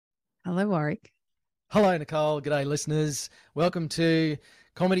Hello, Warwick. Hello, Nicole. G'day, listeners. Welcome to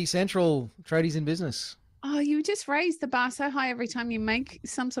Comedy Central, Tradies in Business. Oh, you just raise the bar so high every time you make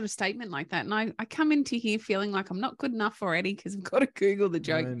some sort of statement like that. And I come into here feeling like I'm not good enough already because I've got to Google the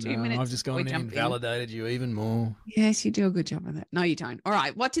joke. No, 2 minutes I've just before we gone in and jump in. validated you even more. Yes, you do a good job of that. No, you don't. All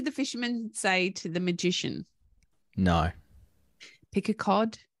right. What did the fisherman say to the magician? No. Pick a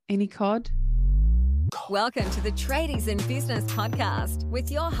cod. Any cod? Welcome to the Tradies in Business podcast with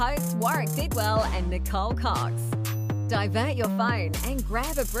your hosts Warwick Bidwell and Nicole Cox. Divert your phone and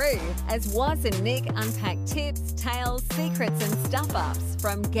grab a brew as Waz and Nick unpack tips, tales, secrets and stuff-ups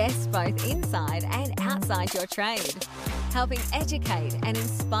from guests both inside and outside your trade, helping educate and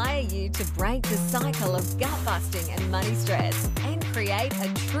inspire you to break the cycle of gut-busting and money stress and create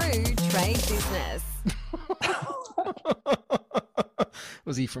a true trade business.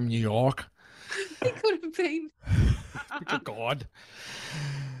 Was he from New York? He could have been. Good God.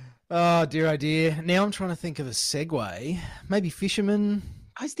 Oh, dear. Now I'm trying to think of a segue. Maybe fisherman,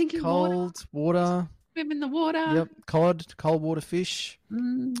 I was thinking cold water. Swim in the water. Yep, cold water fish.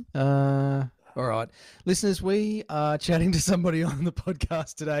 All right. Listeners, we are chatting to somebody on the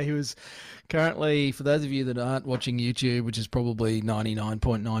podcast today who is currently, for those of you that aren't watching YouTube, which is probably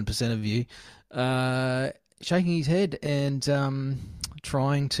 99.9% of you, shaking his head and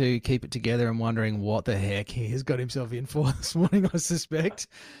trying to keep it together and wondering what the heck he has got himself in for this morning, I suspect.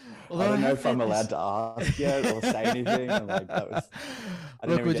 Although I don't know if I'm allowed to ask yet or say anything. I'm like,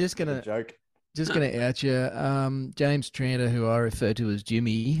 Look, we're just going to joke. Just going to out you. James Tranter, who I refer to as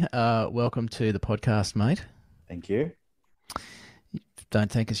Jimmy, welcome to the podcast, mate. Thank you.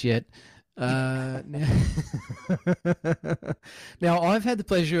 Don't thank us yet. Now, I've had the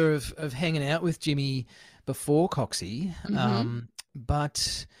pleasure of hanging out with Jimmy before Coxie,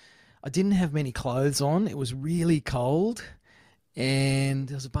 but I didn't have many clothes on. It was really cold, and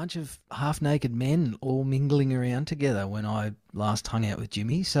there was a bunch of half-naked men all mingling around together when I last hung out with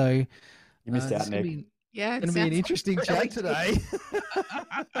Jimmy. So you missed out, Nick. Yeah, it's going to be an interesting chat today.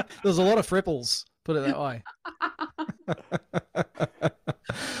 There's a lot of fripples, put it that way.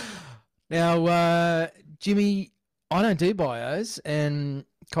 Now, Jimmy, I don't do bios, and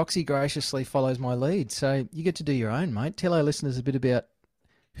Coxie graciously follows my lead. So you get to do your own, mate. Tell our listeners a bit about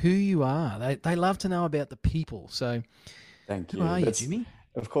who you are. They love to know about the people. So thank you. Who are you, Jimmy?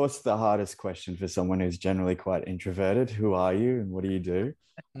 Of course, the hardest question for someone who's generally quite introverted. Who are you and what do you do?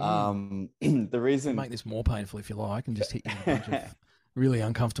 The reason... Make this more painful if you like and just hit you with a bunch of really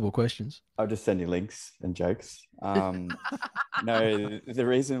uncomfortable questions. I'll just send you links and jokes. No, the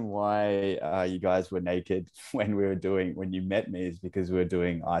reason why you guys were naked when you met me is because we were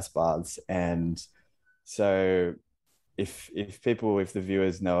doing ice baths. And so if the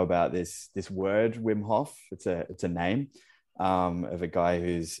viewers know about this word, Wim Hof, it's a name of a guy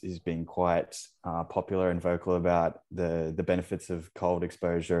who's been quite popular and vocal about the benefits of cold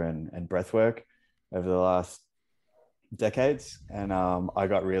exposure and breath work over the last decades. And I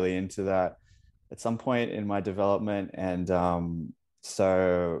got really into that at some point in my development. And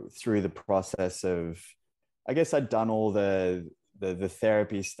so through the process of, I guess I'd done all the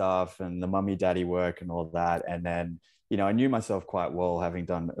therapy stuff and the mummy daddy work and all that. And then, I knew myself quite well, having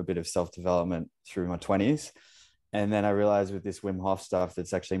done a bit of self-development through my 20s. And then I realized with this Wim Hof stuff,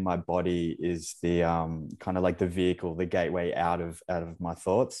 that's actually my body is the kind of like the vehicle, the gateway out of my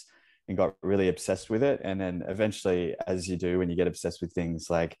thoughts, and got really obsessed with it. And then eventually, as you do when you get obsessed with things,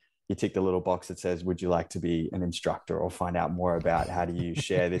 like you tick the little box that says, would you like to be an instructor or find out more about how do you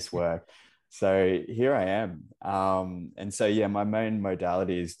share this work? So here I am. And so, yeah, my main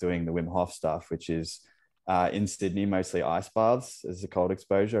modality is doing the Wim Hof stuff, which is in Sydney, mostly ice baths as a cold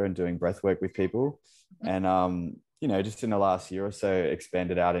exposure and doing breath work with people. And, just in the last year or so,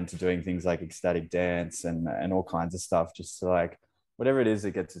 expanded out into doing things like ecstatic dance and all kinds of stuff, just to like, whatever it is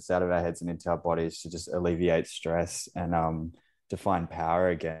that gets us out of our heads and into our bodies to just alleviate stress and to find power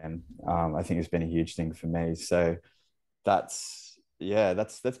again. I think it's been a huge thing for me. So that's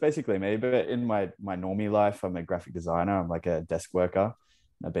basically me. But in my normie life, I'm a graphic designer. I'm like a desk worker.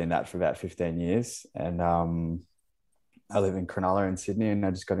 I've been that for about 15 years. And I live in Cronulla in Sydney, and I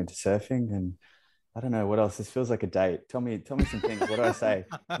just got into surfing. And I don't know what else. This feels like a date. Tell me some things. What do I say?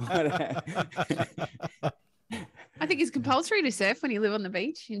 I think it's compulsory to surf when you live on the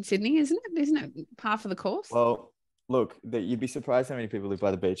beach in Sydney, isn't it? Isn't it half of the course? Well, look, you'd be surprised how many people live by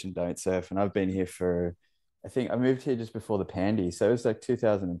the beach and don't surf. And I've been here I think I moved here just before the pandy. So it was like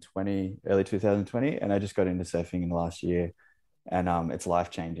 2020, early 2020. And I just got into surfing in the last year. And it's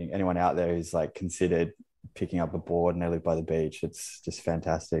life-changing. Anyone out there who's like considered picking up a board and they live by the beach, it's just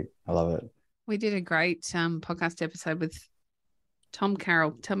fantastic. I love it. We did a great podcast episode with Tom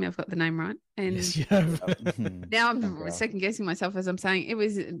Carroll. Tell me I've got the name right. And Yes, you have. now I'm second guessing myself as I'm saying it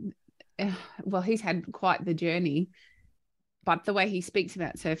was. Well, he's had quite the journey, but the way he speaks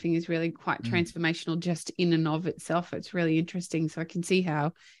about surfing is really quite transformational just in and of itself. It's really interesting. So I can see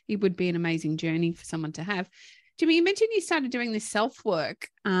how it would be an amazing journey for someone to have. Jimmy, you mentioned you started doing this self-work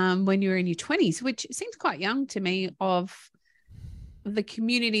when you were in your 20s, which seems quite young to me, of the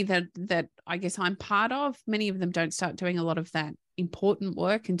community that I guess I'm part of. Many of them don't start doing a lot of that important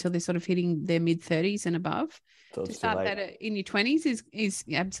work until they're sort of hitting their mid-30s and above. So To start that in your 20s is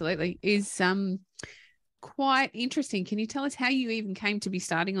absolutely quite interesting. Can you tell us how you even came to be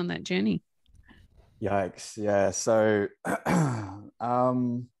starting on that journey? Yikes. Yeah. So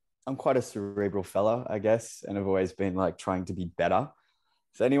I'm quite a cerebral fella, I guess, and I've always been like trying to be better.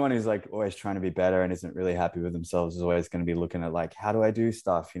 So anyone who's like always trying to be better and isn't really happy with themselves is always going to be looking at like, how do I do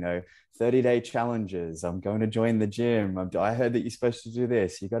stuff? 30-day challenges. I'm going to join the gym. I heard that you're supposed to do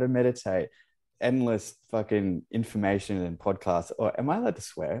this. You got to meditate. Endless fucking information and podcasts. Or am I allowed to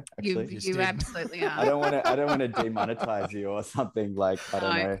swear? Actually, You absolutely are. I don't want to demonetize you or something. Like, I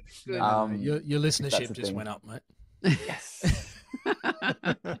don't know. Good. Your listenership just went up, mate. Yes.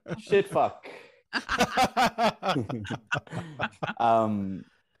 Shit fuck.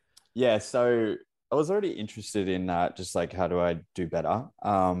 Yeah, so I was already interested in just like, how do I do better?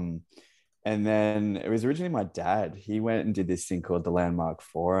 And then it was originally my dad. He went and did this thing called the Landmark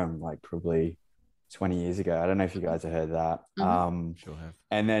Forum, like probably 20 years ago. I don't know if you guys have heard that. Sure have.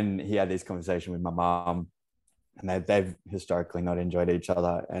 And then he had this conversation with my mum, and they've historically not enjoyed each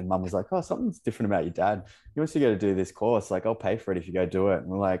other. And mum was like, oh, something's different about your dad. He wants to go to do this course. Like, I'll pay for it if you go do it. And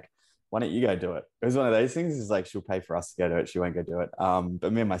we're like, why don't you go do it? It was one of those things. It's like, she'll pay for us to go do it. She won't go do it.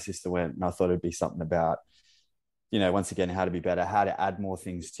 But me and my sister went, and I thought it'd be something about, once again, how to be better, how to add more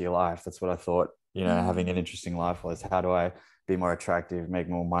things to your life. That's what I thought, having an interesting life was. How do I be more attractive, make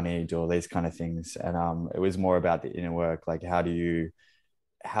more money, do all these kind of things? And it was more about the inner work. Like, how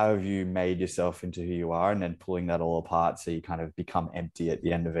have you made yourself into who you are, and then pulling that all apart so you kind of become empty at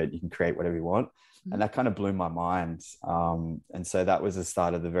the end of it. You can create whatever you want. And that kind of blew my mind. And so that was the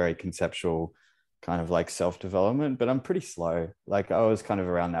start of the very conceptual kind of like self-development, but I'm pretty slow. Like, I was kind of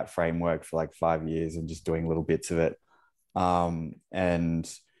around that framework for like 5 years and just doing little bits of it.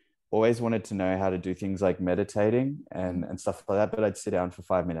 And always wanted to know how to do things like meditating and stuff like that. But I'd sit down for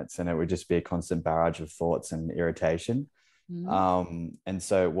 5 minutes and it would just be a constant barrage of thoughts and irritation. And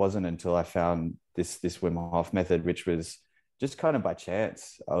so it wasn't until I found this Wim Hof method, which was just kind of by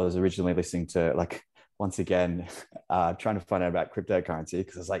chance. I was originally listening to, like, once again, trying to find out about cryptocurrency,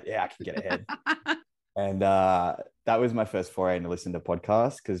 because I was like, yeah, I can get ahead. And that was my first foray into listening to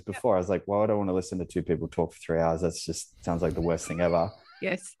podcasts, because before I was like, why would I want to listen to two people talk for 3 hours? That's just sounds like the worst thing ever.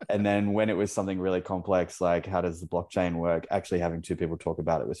 Yes. And then when it was something really complex, like how does the blockchain work, actually having two people talk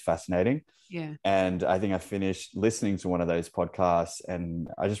about it was fascinating. Yeah. And I think I finished listening to one of those podcasts and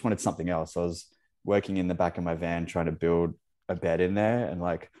I just wanted something else. I was working in the back of my van trying to build a bed in there. And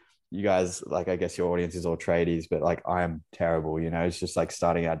like, you guys, like, I guess your audience is all tradies, but like, I am terrible, it's just like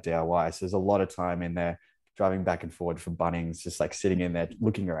starting out DIY. So there's a lot of time in there driving back and forward for Bunnings, just like sitting in there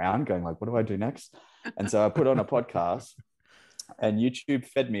looking around going like, what do I do next? And so I put on a podcast. And YouTube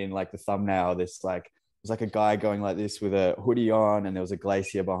fed me in like the thumbnail, this like, it was like a guy going like this with a hoodie on, and there was a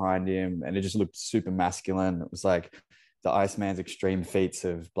glacier behind him, and it just looked super masculine. It was like the Iceman's extreme feats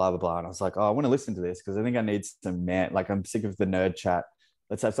of blah, blah, blah. And I was like, oh, I want to listen to this because I think I need some like, I'm sick of the nerd chat.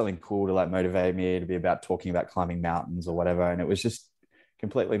 Let's have something cool to like motivate me to be about talking about climbing mountains or whatever. And it was just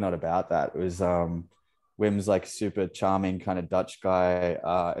completely not about that. It was Wim's like super charming kind of Dutch guy,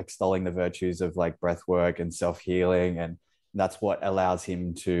 extolling the virtues of like breath work and self-healing, and that's what allows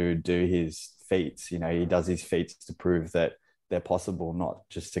him to do his feats. He does his feats to prove that they're possible, not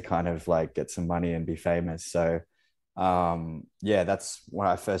just to kind of like get some money and be famous. So yeah, that's when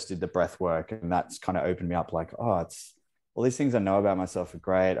I first did the breath work, and that's kind of opened me up like, oh, it's all these things I know about myself are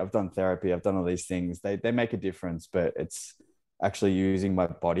great. I've done therapy, I've done all these things. They make a difference, but it's actually using my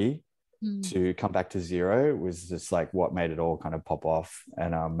body to come back to zero was just like what made it all kind of pop off,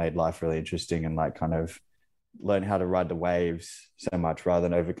 and made life really interesting, and like kind of learn how to ride the waves so much rather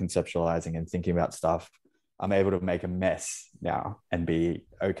than over conceptualizing and thinking about stuff. I'm able to make a mess now and be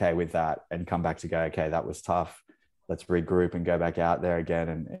okay with that, and come back to go, okay, that was tough. Let's regroup and go back out there again.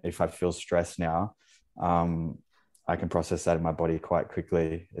 And if I feel stressed now, I can process that in my body quite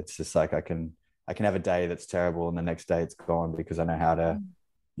quickly. It's just like, I can have a day that's terrible and the next day it's gone because I know how to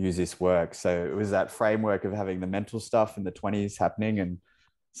use this work. So it was that framework of having the mental stuff in the 20s happening, and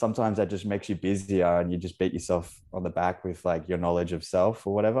sometimes that just makes you busier and you just beat yourself on the back with like your knowledge of self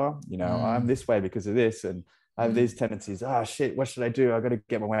or whatever, I'm this way because of this. And I have these tendencies. Oh shit, what should I do? I got to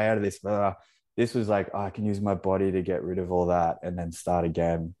get my way out of this. This was like, oh, I can use my body to get rid of all that and then start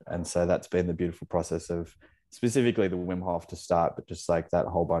again. And so that's been the beautiful process of specifically the Wim Hof to start, but just like that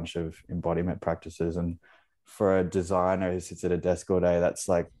whole bunch of embodiment practices. And for a designer who sits at a desk all day, that's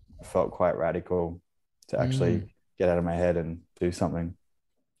like felt quite radical to actually get out of my head and do something.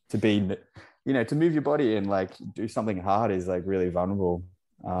 To be, to move your body and like do something hard is like really vulnerable.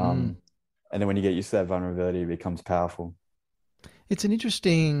 And then when you get used to that vulnerability, it becomes powerful. It's an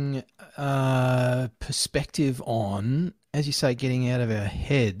interesting perspective on, as you say, getting out of our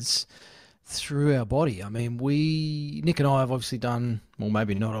heads through our body. I mean, Nick and I have obviously done, well,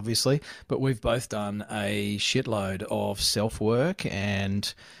 maybe not obviously, but we've both done a shitload of self-work,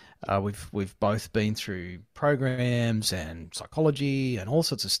 and we've both been through programs and psychology and all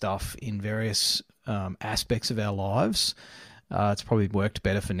sorts of stuff in various aspects of our lives. It's probably worked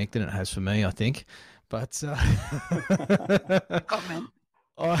better for Nick than it has for me, I think. But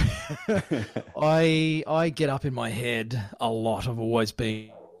I get up in my head a lot. I've always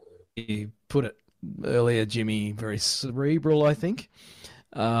been, you put it earlier, Jimmy, very cerebral, I think.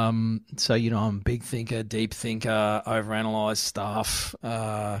 So, I'm a big thinker, deep thinker, overanalyze stuff.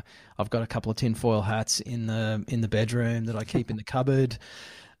 I've got a couple of tinfoil hats in the bedroom that I keep in the cupboard.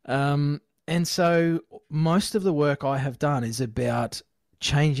 And so most of the work I have done is about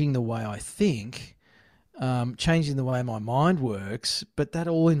changing the way I think, changing the way my mind works, but that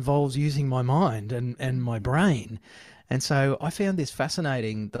all involves using my mind and my brain. And so I found this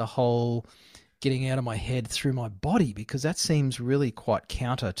fascinating, the whole getting out of my head through my body, because that seems really quite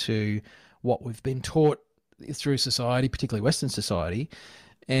counter to what we've been taught through society, particularly Western society.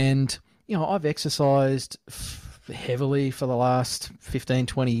 And, I've exercised heavily for the last 15,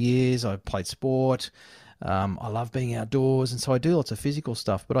 20 years. I've played sport. I love being outdoors. And so I do lots of physical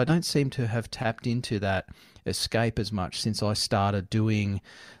stuff, but I don't seem to have tapped into that escape as much since I started doing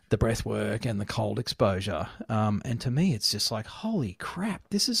the breath work and the cold exposure. And to me, it's just like, holy crap,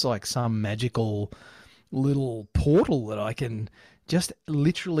 this is like some magical little portal that I can just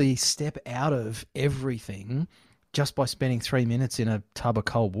literally step out of everything just by spending 3 minutes in a tub of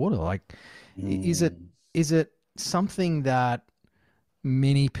cold water. Like, is it something that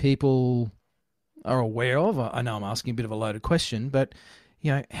many people are aware of? I know I'm asking a bit of a loaded question, but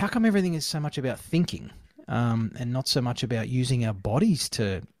how come everything is so much about thinking and not so much about using our bodies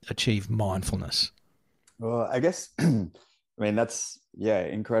to achieve mindfulness? Well, I guess, that's,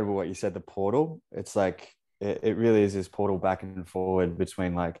 incredible what you said, the portal. It's like, it really is this portal back and forward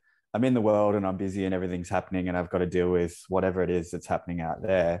between like, I'm in the world and I'm busy and everything's happening and I've got to deal with whatever it is that's happening out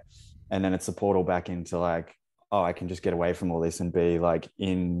there. And then it's a portal back into like, oh, I can just get away from all this and be like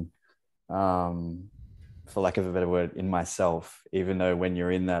in, for lack of a better word, in myself, even though when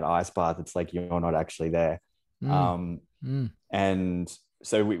you're in that ice bath, it's like you're not actually there. And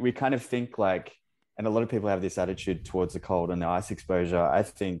so we kind of think like, and a lot of people have this attitude towards the cold and the ice exposure. I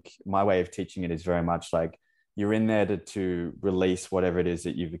think my way of teaching it is very much like you're in there to release whatever it is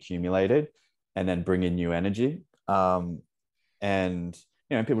that you've accumulated and then bring in new energy. And,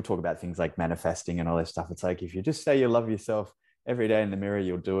 people talk about things like manifesting and all this stuff. It's like, if you just say you love yourself every day in the mirror,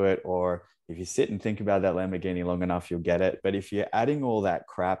 you'll do it. Or if you sit and think about that Lamborghini long enough, you'll get it. But if you're adding all that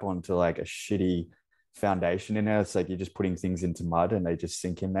crap onto like a shitty foundation in there, it's like you're just putting things into mud and they just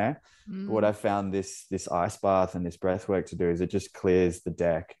sink in there. But what I found this ice bath and this breath work to do is it just clears the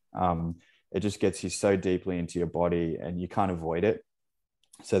deck. It just gets you so deeply into your body and you can't avoid it.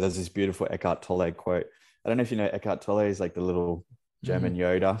 So there's this beautiful Eckhart Tolle quote. I don't know if you know Eckhart Tolle is like the little German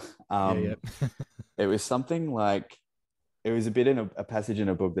Yoda. It was something like, it was a bit in a passage in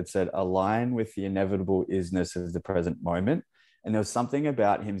a book that said, align with the inevitable isness of the present moment. And there was something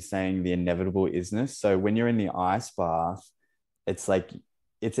about him saying the inevitable isness. So when you're in the ice bath, it's like,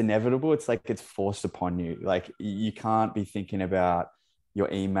 it's inevitable. It's like it's forced upon you. Like you can't be thinking about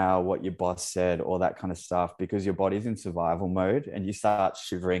your email, what your boss said, all that kind of stuff, because your body's in survival mode and you start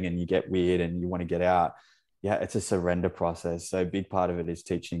shivering and you get weird and you want to get out. Yeah, it's a surrender process. So a big part of it is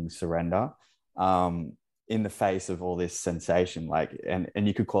teaching surrender in the face of all this sensation. Like, and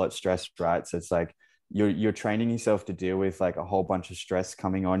you could call it stress, right? So it's like you're training yourself to deal with like a whole bunch of stress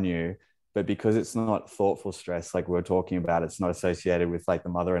coming on you. But because it's not thoughtful stress, like we're talking about, it's not associated with like the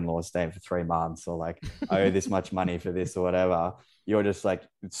mother-in-law staying for 3 months or like, I owe this much money for this or whatever. You're just like,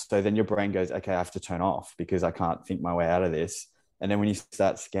 so then your brain goes, okay, I have to turn off because I can't think my way out of this. And then when you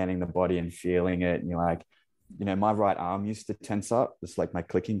start scanning the body and feeling it, and you're like, my right arm used to tense up. It's like my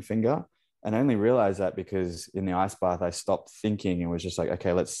clicking finger. And I only realized that because in the ice bath, I stopped thinking and was just like,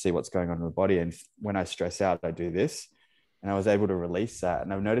 okay, let's see what's going on in the body. And when I stress out, I do this. and I was able to release that.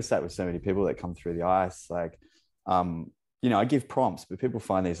 And I've noticed that with so many people that come through the ice, like, I give prompts, but people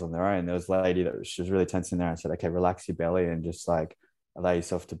find these on their own. There was a lady she was really tense in there and said, okay, relax your belly and just like allow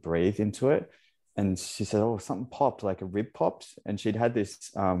yourself to breathe into it. And she said, oh, something popped, like a rib popped. And she'd had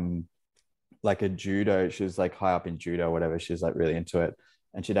this, like a judo, she was like high up in judo or whatever. She was like really into it.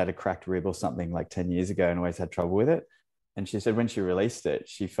 And she'd had a cracked rib or something like 10 years ago and always had trouble with it. And she said when she released it,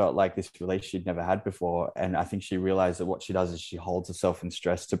 she felt like this release she'd never had before. And I think she realized that what she does is she holds herself in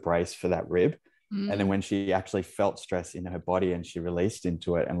stress to brace for that rib. And then when she actually felt stress in her body and she released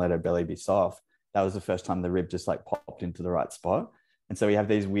into it and let her belly be soft, that was the first time the rib just like popped into the right spot. And so we have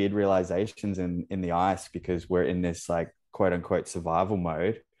these weird realizations in the ice because we're in this like quote unquote survival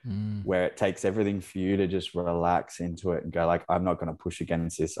mode where it takes everything for you to just relax into it and go like, I'm not going to push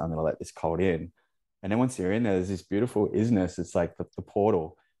against this. I'm going to let this cold in. And then once you're in there, there's this beautiful isness. It's like the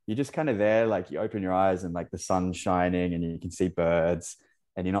portal. You're just kind of there, like you open your eyes and like the sun's shining and you can see birds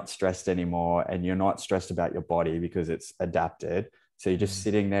and you're not stressed anymore. And you're not stressed about your body because it's adapted. So you're just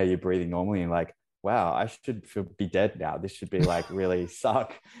sitting there, you're breathing normally and like, wow, I should be dead now. This should be like really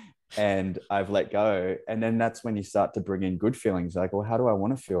suck. And I've let go. And then that's when you start to bring in good feelings. Like, well, how do I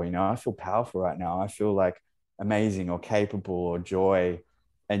want to feel? I feel powerful right now. I feel like amazing or capable or joy.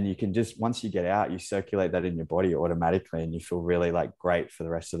 And you can just, once you get out, you circulate that in your body automatically and you feel really like great for the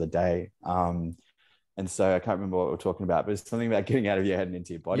rest of the day. And so I can't remember what we're talking about, but it's something about getting out of your head and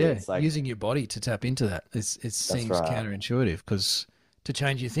into your body. Yeah, it's like using your body to tap into that. It seems counterintuitive because to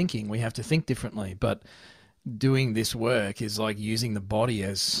change your thinking, we have to think differently. But doing this work is like using the body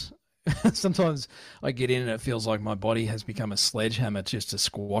as sometimes I get in and it feels like my body has become a sledgehammer just to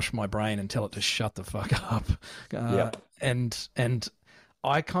squash my brain and tell it to shut the fuck up. And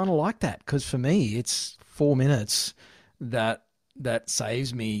I kind of like that because for me, it's 4 minutes that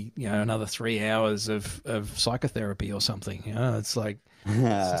saves me, another 3 hours of psychotherapy or something. It's like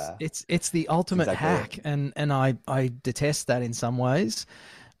it's the ultimate hack, and I detest that in some ways,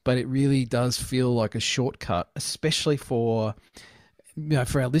 but it really does feel like a shortcut, especially for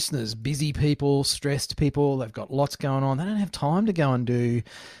for our listeners, busy people, stressed people. They've got lots going on. They don't have time to go and do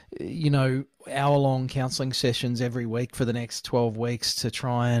hour-long counselling sessions every week for the next 12 weeks to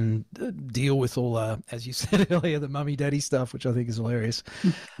try and deal with all, as you said earlier, the mummy-daddy stuff, which I think is hilarious.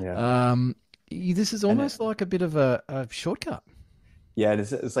 This is almost like a bit of a shortcut. Yeah,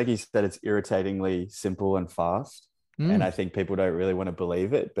 it's like you said, it's irritatingly simple and fast. And I think people don't really want to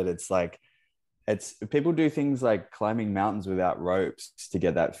believe it, but it's like, people do things like climbing mountains without ropes to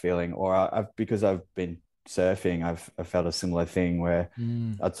get that feeling. Or because I've been surfing, I've felt a similar thing where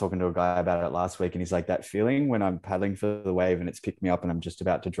I was talking to a guy about it last week and he's like, that feeling when I'm paddling for the wave and it's picked me up and I'm just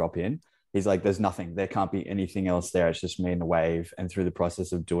about to drop in, he's like, there's nothing, there can't be anything else there. It's just me and the wave. And through the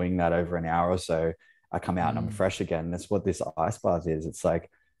process of doing that over an hour or so, I come out and I'm fresh again. That's what this ice bath is. It's like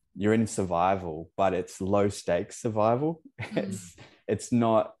you're in survival, but it's low stakes survival. It's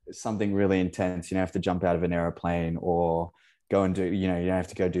not something really intense. You don't have to jump out of an airplane or go and do, you don't have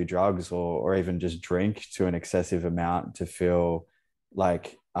to go do drugs or even just drink to an excessive amount to feel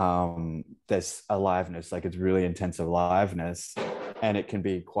like there's aliveness, like it's really intense aliveness, and it can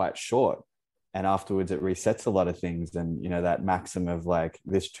be quite short. And afterwards it resets a lot of things. And, that maxim of like,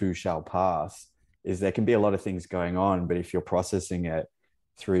 this too shall pass, is there can be a lot of things going on, but if you're processing it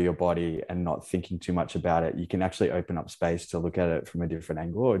through your body and not thinking too much about it, you can actually open up space to look at it from a different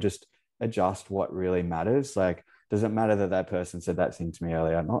angle or just adjust what really matters. Like, does it matter that person said that thing to me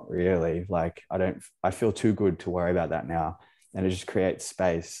earlier? Not really. Like, I feel too good to worry about that now. And it just creates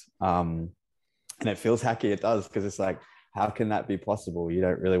space. And it feels hacky. It does, because it's like, how can that be possible? You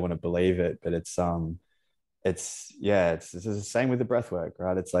don't really want to believe it, but it's the same with the breath work,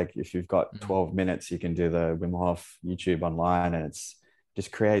 right? It's like, if you've got 12 minutes, you can do the Wim Hof YouTube online, and it's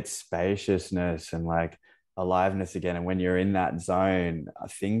just creates spaciousness and like aliveness again. And when you're in that zone,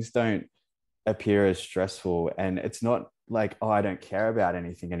 things don't appear as stressful. And it's not like, oh, I don't care about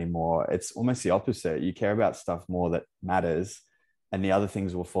anything anymore. It's almost the opposite. You care about stuff more that matters, and the other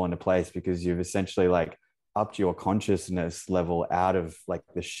things will fall into place because you've essentially like upped your consciousness level out of like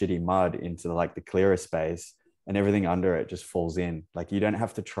the shitty mud into like the clearer space, and everything under it just falls in. Like, you don't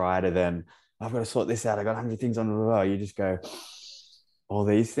have to try to then, I've got to sort this out, I got 100 things on. You just go, all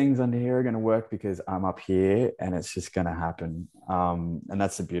these things under here are going to work because I'm up here, and it's just going to happen. And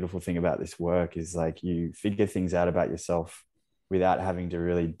that's the beautiful thing about this work, is like, you figure things out about yourself without having to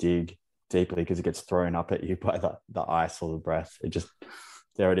really dig deeply, because it gets thrown up at you by the ice or the breath. It just,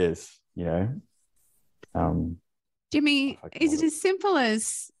 there it is, Jimmy, is it as simple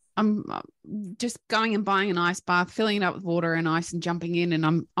as I'm just going and buying an ice bath, filling it up with water and ice and jumping in,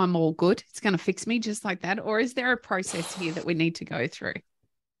 and I'm all good. It's going to fix me just like that. Or is there a process here that we need to go through?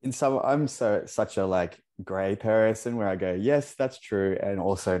 I'm such a like gray person where I go, yes, that's true, and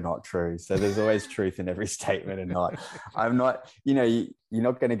also not true. So there's always truth in every statement and not. I'm not, you're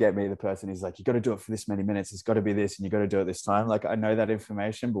not going to get me the person who's like, you got to do it for this many minutes. It's got to be this, and you got to do it this time. Like I know that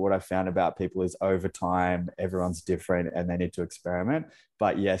information, but what I found about people is over time, everyone's different and they need to experiment.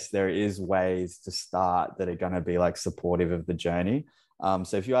 But yes, there is ways to start that are going to be like supportive of the journey.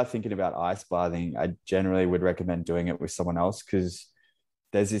 So if you are thinking about ice bathing, I generally would recommend doing it with someone else, because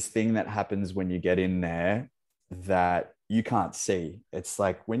there's this thing that happens when you get in there that you can't see. It's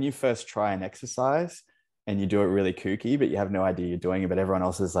like when you first try an exercise and you do it really kooky, but you have no idea you're doing it, but everyone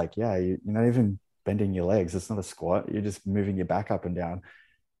else is like, yeah, you're not even bending your legs. It's not a squat. You're just moving your back up and down.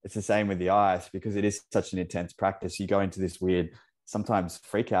 It's the same with the ice, because it is such an intense practice. You go into this weird, sometimes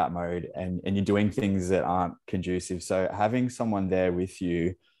freak out mode, and you're doing things that aren't conducive. So having someone there with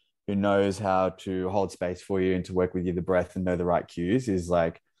you who knows how to hold space for you and to work with you the breath and know the right cues is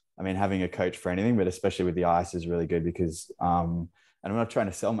like, I mean, having a coach for anything, but especially with the ice is really good, because and I'm not trying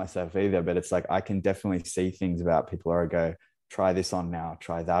to sell myself either, but it's like I can definitely see things about people where I go, try this on now,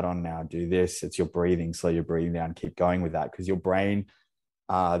 try that on now, do this. It's your breathing, slow your breathing down, keep going with that, because your brain,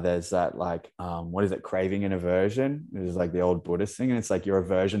 there's that like, what is it, craving and aversion. It is like the old Buddhist thing, and it's like your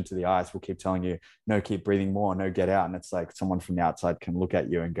aversion to the ice will keep telling you, no, keep breathing more, no, get out. And it's like someone from the outside can look at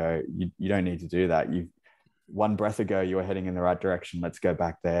you and go, you don't need to do that. You one breath ago you were heading in the right direction, let's go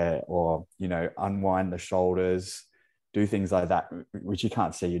back there. Or unwind the shoulders, do things like that, which you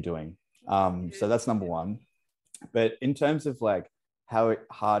can't see you're doing. So that's number one. But in terms of like how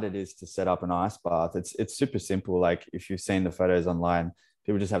hard it is to set up an ice bath, it's super simple. Like if you've seen the photos online,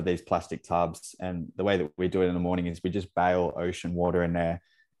 people just have these plastic tubs, and the way that we do it in the morning is we just bail ocean water in there.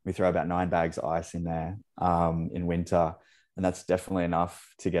 We throw about 9 bags of ice in there in winter, and that's definitely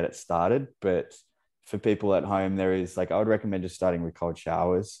enough to get it started. But for people at home, there is like, I would recommend just starting with cold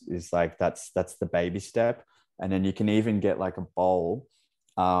showers. Is like that's the baby step, and then you can even get like a bowl.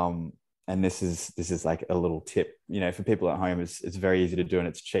 And this is like a little tip, for people at home, it's very easy to do, and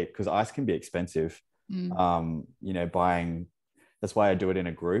it's cheap, because ice can be expensive. Buying. That's why I do it in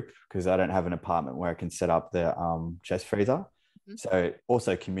a group, because I don't have an apartment where I can set up the chest freezer. Mm-hmm. So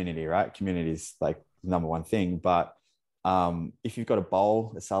also community, right? Community is like the number one thing. But if you've got a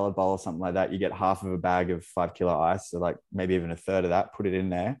bowl, a salad bowl or something like that, you get half of a bag of 5 kilo ice. So like maybe even a third of that, put it in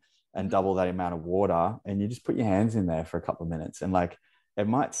there and double that amount of water. And you just put your hands in there for a couple of minutes. And like, it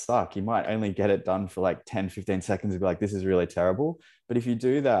might suck. You might only get it done for like 10, 15 seconds and be like, this is really terrible. But if you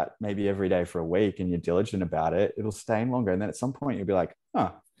do that maybe every day for a week and you're diligent about it, it'll stay in longer. And then at some point you'll be like,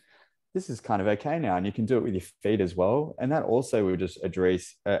 oh, this is kind of okay now. And you can do it with your feet as well. And that also will just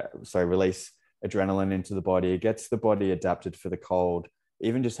release adrenaline into the body. It gets the body adapted for the cold.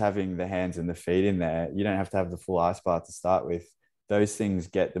 Even just having the hands and the feet in there, you don't have to have the full ice bath to start with. Those things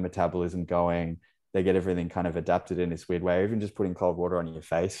get the metabolism going. They get everything kind of adapted in this weird way. Even just putting cold water on your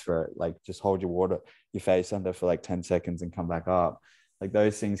face for like, just hold your face under for like 10 seconds and come back up. Like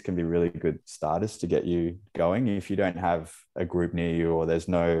those things can be really good starters to get you going. If you don't have a group near you, or there's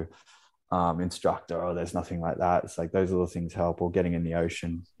no instructor, or there's nothing like that, it's like those little things help. Or getting in the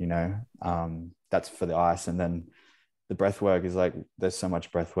ocean, that's for the ice. And then the breath work is like, there's so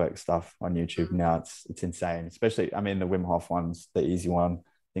much breath work stuff on YouTube now. It's insane. Especially, I mean, the Wim Hof one's the easy one.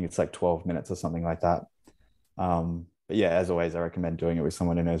 I think it's like 12 minutes or something like that. But yeah, as always, I recommend doing it with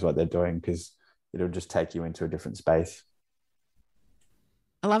someone who knows what they're doing, because it'll just take you into a different space.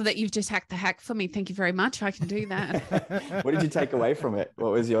 I love that you've just hacked the hack for me. Thank you very much. I can do that. What did you take away from it?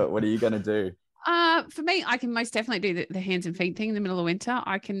 What are you going to do? For me, I can most definitely do the hands and feet thing in the middle of winter.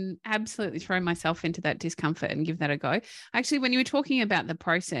 I can absolutely throw myself into that discomfort and give that a go. Actually, when you were talking about the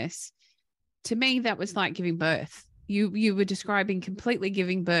process, to me, that was like giving birth. You were describing completely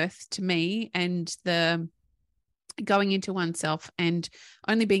giving birth to me, and the going into oneself and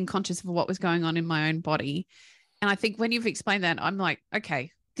only being conscious of what was going on in my own body. And I think when you've explained that, I'm like,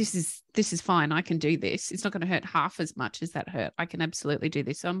 okay, this is fine. I can do this. It's not going to hurt half as much as that hurt. I can absolutely do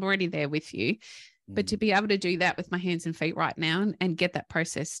this. So I'm already there with you. But to be able to do that with my hands and feet right now and get that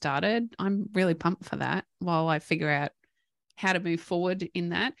process started, I'm really pumped for that while I figure out how to move forward in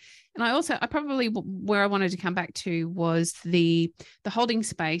that. And I probably, where I wanted to come back to was the holding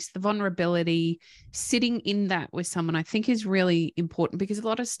space, the vulnerability, sitting in that with someone, I think is really important, because a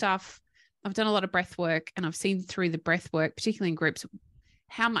lot of stuff, I've done a lot of breath work, and I've seen through the breath work, particularly in groups,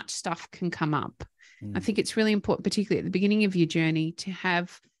 how much stuff can come up. I think it's really important, particularly at the beginning of your journey, to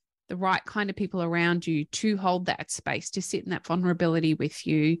have the right kind of people around you to hold that space, to sit in that vulnerability with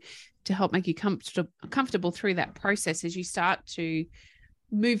you, to help make you comfortable through that process as you start to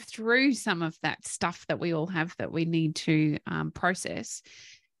move through some of that stuff that we all have that we need to process.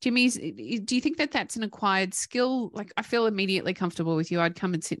 Jimmy, do you think that that's an acquired skill? Like, I feel immediately comfortable with you. I'd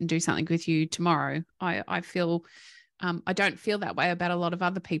come and sit and do something with you tomorrow. I feel, I don't feel that way about a lot of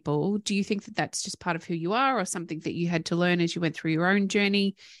other people. Do you think that that's just part of who you are, or something that you had to learn as you went through your own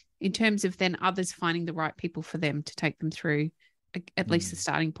journey, in terms of then others finding the right people for them to take them through at least the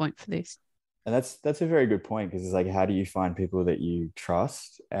starting point for this? And that's a very good point, because it's like, how do you find people that you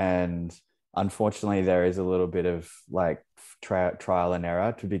trust? And unfortunately, there is a little bit of like trial and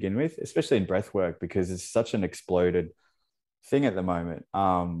error to begin with, especially in breath work, because it's such an exploded thing at the moment.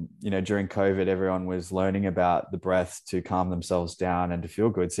 During COVID, everyone was learning about the breaths to calm themselves down and to feel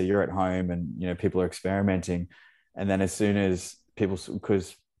good. So you're at home and, people are experimenting. And then as soon as people,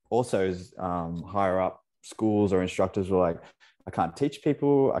 because also higher up schools or instructors were like, I can't teach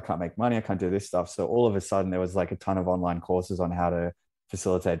people, I can't make money, I can't do this stuff. So all of a sudden there was like a ton of online courses on how to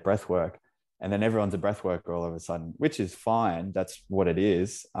facilitate breath work. And then everyone's a breath worker all of a sudden, which is fine. That's what it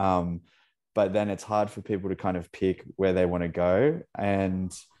is. But then it's hard for people to kind of pick where they want to go.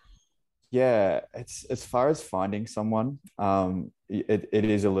 And yeah, it's, as far as finding someone, it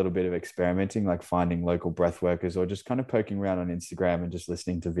is a little bit of experimenting, like finding local breath workers, or just kind of poking around on Instagram and just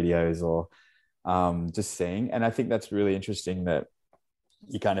listening to videos, or just seeing. And I think that's really interesting that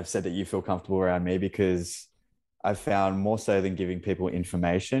you kind of said that you feel comfortable around me, because I've found more so than giving people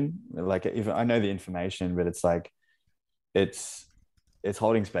information, like, even I know the information, but it's like, it's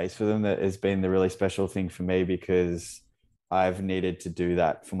holding space for them that has been the really special thing for me, because I've needed to do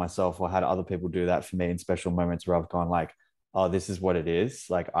that for myself, or had other people do that for me in special moments where I've gone like, oh, this is what it is.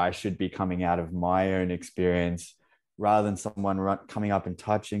 Like, I should be coming out of my own experience, rather than someone coming up and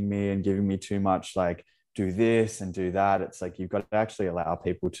touching me and giving me too much, like, do this and do that. It's like, you've got to actually allow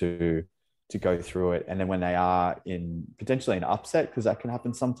people to go through it. And then when they are potentially in upset, because that can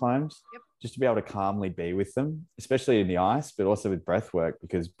happen sometimes, just to be able to calmly be with them, especially in the ice, but also with breath work,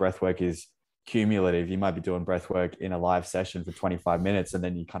 because breath work is cumulative. You might be doing breath work in a live session for 25 minutes, and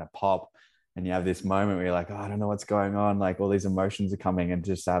then you kind of pop and you have this moment where you're like, oh, I don't know what's going on. Like, all these emotions are coming, and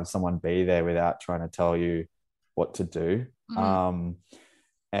just to have someone be there without trying to tell you what to do.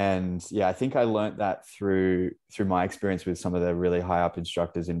 And yeah, I think I learned that through my experience with some of the really high up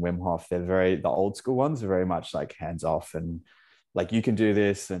instructors in Wim Hof. The old school ones are very much like hands off, and like, you can do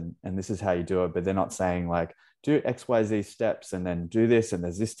this and this is how you do it, but they're not saying like, do XYZ steps and then do this and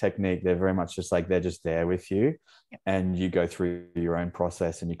there's this technique. They're very much just like, they're just there with you, and you go through your own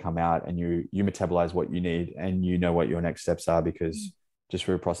process and you come out and you metabolize what you need, and you know what your next steps are, because just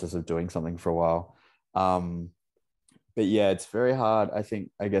through a process of doing something for a while. But yeah, it's very hard,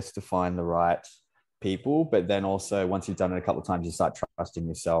 I guess, to find the right people. But then also, once you've done it a couple of times, you start trusting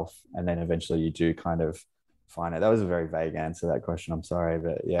yourself, and then eventually you do kind of find it. That was a very vague answer to that question. I'm sorry,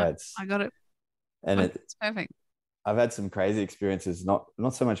 but yeah, I got it. And it's perfect. I've had some crazy experiences, not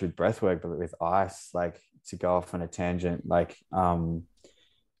so much with breath work, but with ice, like, to go off on a tangent, like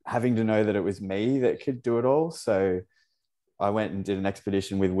having to know that it was me that could do it all. So I went and did an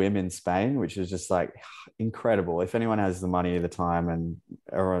expedition with Wim in Spain, which was just like incredible. If anyone has the money, the time,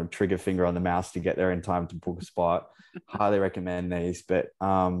 or a trigger finger on the mouse to get there in time to book a spot, highly recommend these. But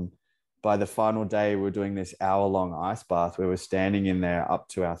by the final day, we were doing this hour-long ice bath where we're standing in there up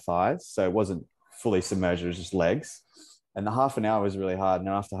to our thighs. So it wasn't fully submerged, it was just legs. And the half an hour was really hard. And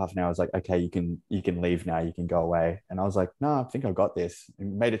after half an hour, I was like, okay, you can leave now, you can go away. And I was like, no, I think I've got this.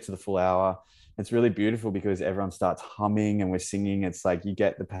 And made it to the full hour. It's really beautiful because everyone starts humming and we're singing. It's like, you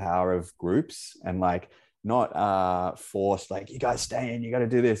get the power of groups, and like, not forced, like, you guys stay in, you got to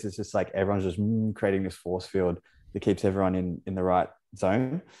do this. It's just like, everyone's just creating this force field that keeps everyone in the right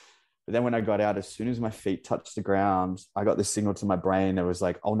zone. But then when I got out, as soon as my feet touched the ground, I got this signal to my brain that was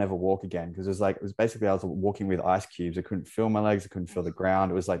like, I'll never walk again. Because it was basically, I was walking with ice cubes. I couldn't feel my legs. I couldn't feel the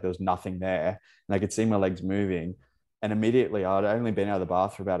ground. It was like, there was nothing there. And I could see my legs moving. And immediately, I'd only been out of the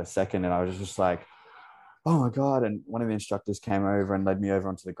bath for about a second, and I was just like, oh my God. And one of the instructors came over and led me over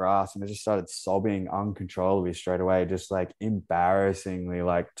onto the grass, and I just started sobbing uncontrollably straight away, just like embarrassingly,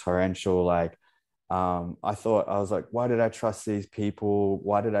 like torrential, like, I was like, why did I trust these people?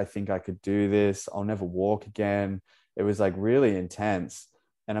 Why did I think I could do this? I'll never walk again. It was like really intense.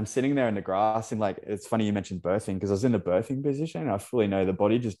 And I'm sitting there in the grass, and like, it's funny you mentioned birthing, because I was in the birthing position. And I fully know the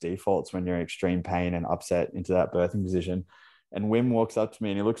body just defaults when you're in extreme pain and upset into that birthing position. And Wim walks up to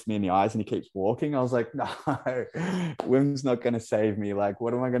me and he looks me in the eyes and he keeps walking. I was like, no, Wim's not going to save me. Like,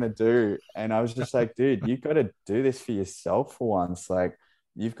 what am I going to do? And I was just like, dude, you got to do this for yourself for once. Like,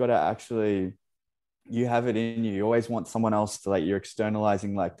 you've got to actually, you have it in you. You always want someone else to, like, you're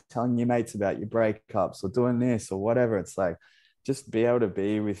externalizing, like telling your mates about your breakups or doing this or whatever. It's like, just be able to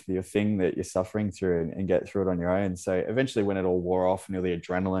be with your thing that you're suffering through and get through it on your own. So eventually when it all wore off and all the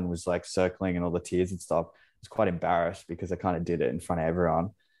adrenaline was like circling and all the tears and stuff, I was quite embarrassed because I kind of did it in front of everyone.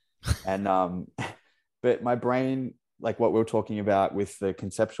 And but my brain, like what we were talking about with the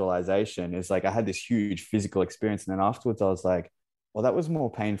conceptualization, is like I had this huge physical experience, and then afterwards I was like, well, that was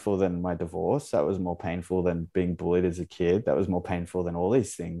more painful than my divorce. That was more painful than being bullied as a kid. That was more painful than all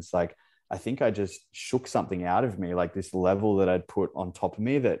these things. Like, I think I just shook something out of me, like this level that I'd put on top of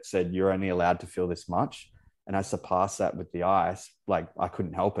me that said, you're only allowed to feel this much. And I surpassed that with the ice. Like, I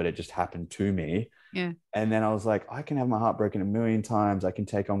couldn't help it. It just happened to me. Yeah. And then I was like, I can have my heart broken a million times. I can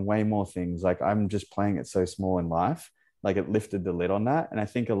take on way more things. Like, I'm just playing it so small in life. Like, it lifted the lid on that. And I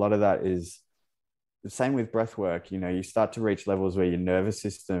think a lot of that is the same with breath work. You know, you start to reach levels where your nervous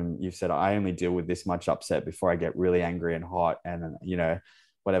system, you've said, I only deal with this much upset before I get really angry and hot. And, you know,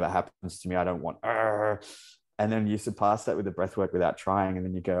 whatever happens to me, I don't want, and then you surpass that with the breath work without trying. And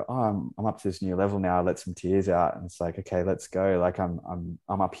then you go, oh, I'm up to this new level now. I let some tears out. And it's like, okay, let's go. Like I'm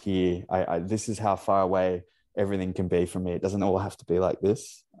up here. This is how far away everything can be from me. It doesn't all have to be like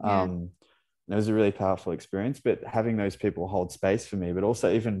this. Yeah. It was a really powerful experience, but having those people hold space for me, but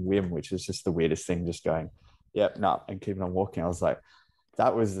also even Wim, which is just the weirdest thing, just going, yep, no, and keeping on walking. I was like,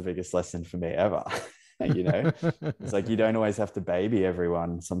 that was the biggest lesson for me ever. You know, it's like, you don't always have to baby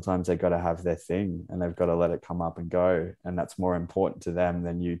everyone. Sometimes they got to have their thing and they've got to let it come up and go. And that's more important to them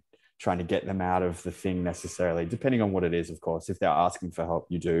than you trying to get them out of the thing necessarily, depending on what it is, of course. If they're asking for help,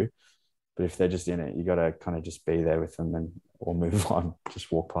 you do. But if they're just in it, you got to kind of just be there with them and or move on,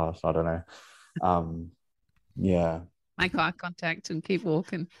 just walk past. I don't know. Yeah. Make eye contact and keep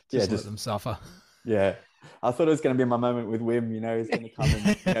walking. Just let them suffer. Yeah. I thought it was going to be my moment with Wim, you know, he's going to come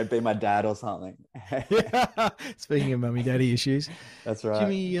and, you know, be my dad or something. Yeah. Speaking of mummy daddy issues. That's right.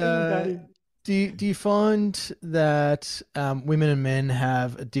 Jimmy, do you find that women and men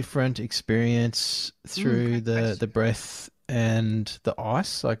have a different experience through the breath and the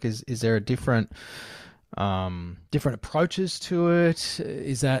ice? Like, is there a different approaches to it?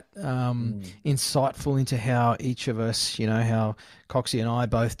 Is that insightful into how each of us, you know, how Coxie and I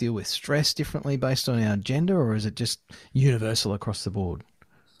both deal with stress differently based on our gender, or is it just universal across the board?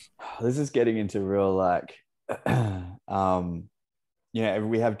 This is getting into real, like, yeah,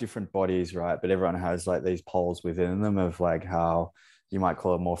 we have different bodies, right? But everyone has like these poles within them of like how you might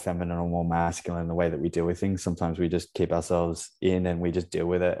call it more feminine or more masculine, the way that we deal with things. Sometimes we just keep ourselves in and we just deal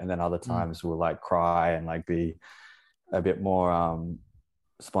with it. And then other times we'll like cry and like be a bit more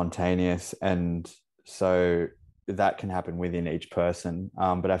spontaneous. And so that can happen within each person.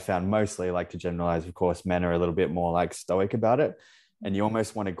 But I found mostly, like, to generalize, of course, men are a little bit more like stoic about it. And you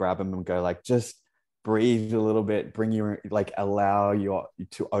almost want to grab them and go like, just breathe a little bit, bring your, like, allow you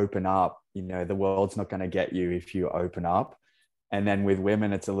to open up. You know, the world's not going to get you if you open up. And then with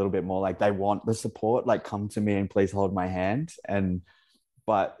women, it's a little bit more like they want the support, like, come to me and please hold my hand.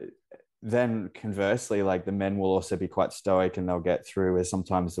 But then conversely, like, the men will also be quite stoic and they'll get through, as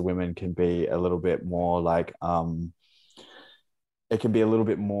sometimes the women can be a little bit more like, it can be a little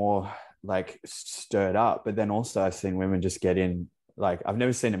bit more like stirred up. But then also I've seen women just get in, like, I've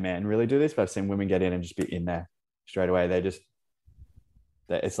never seen a man really do this, but I've seen women get in and just be in there straight away.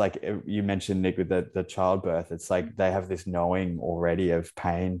 It's like you mentioned, Nick, with the childbirth. It's like they have this knowing already of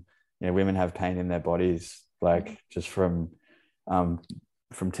pain. You know, women have pain in their bodies, like, just from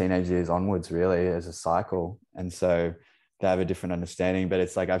teenage years onwards, really, as a cycle. And so they have a different understanding. But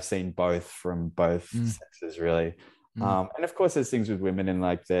it's like I've seen both from both sexes, really. And of course, there's things with women in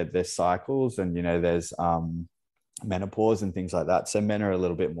like their cycles, and, you know, there's menopause and things like that. So men are a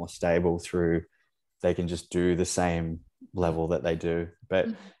little bit more stable through, they can just do the same level that they do. But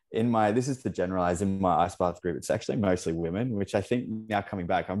this is to generalize, in my ice bath group, it's actually mostly women, which I think now coming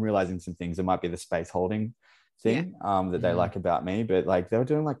back, I'm realizing some things. It might be the space holding thing that they like about me, but like they were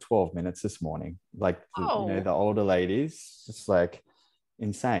doing like 12 minutes this morning, like you know, the older ladies, just like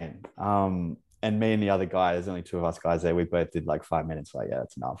insane. And me and the other guy, there's only two of us guys there, we both did like 5 minutes. Like, yeah,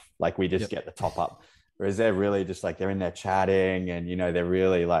 that's enough. Like, we just get the top up. Whereas they're really just like, they're in there chatting and, you know, they're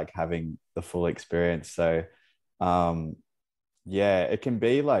really like having the full experience. So yeah, it can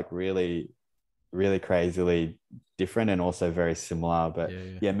be like really, really crazily different and also very similar. But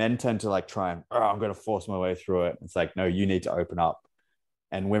yeah, men tend to like try and, I'm going to force my way through it. It's like, no, you need to open up.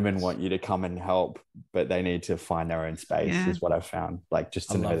 And women want you to come and help, but they need to find their own space, is what I've found. Like, just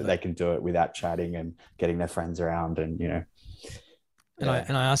to know that they can do it without chatting and getting their friends around, and, you know. And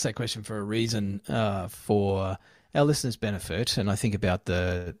I asked that question for a reason, for our listeners benefit, and I think about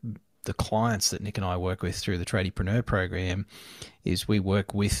the clients that Nick and I work with through the Tradiepreneur program, is we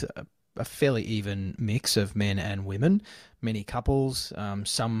work with a fairly even mix of men and women, many couples,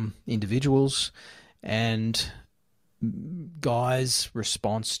 some individuals, and guys'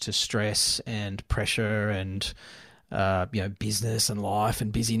 response to stress and pressure and business and life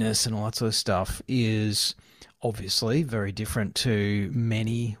and busyness and all that sort of stuff is obviously very different to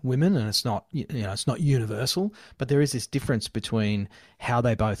many women, and it's not it's not universal, but there is this difference between how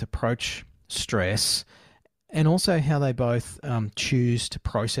they both approach stress and also how they both choose to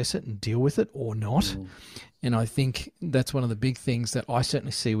process it and deal with it or not. And I think that's one of the big things that I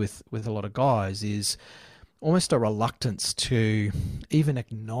certainly see with a lot of guys is almost a reluctance to even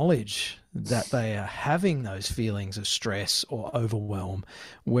acknowledge that they are having those feelings of stress or overwhelm,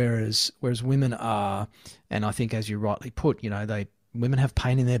 whereas women are, and I think as you rightly put, women have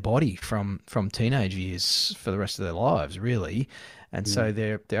pain in their body from teenage years for the rest of their lives, really, and so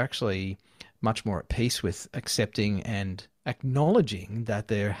they're actually much more at peace with accepting and acknowledging that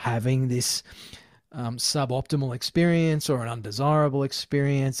they're having this suboptimal experience or an undesirable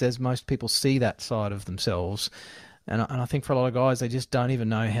experience, as most people see that side of themselves. And I think for a lot of guys, they just don't even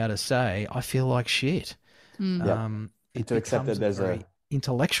know how to say, I feel like shit. It to accept that there's a very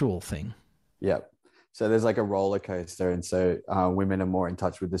intellectual thing. Yep. So there's like a roller coaster. And so women are more in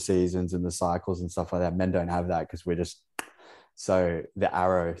touch with the seasons and the cycles and stuff like that. Men don't have that because we're just so the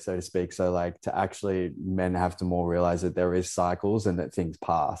arrow, so to speak. So like to actually men have to more realize that there is cycles and that things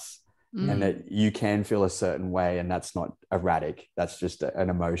pass. And that you can feel a certain way, and that's not erratic. That's just an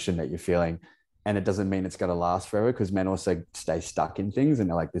emotion that you're feeling. And it doesn't mean it's going to last forever, because men also stay stuck in things and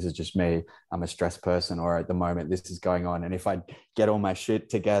they're like, this is just me. I'm a stressed person, or at the moment this is going on. And if I get all my shit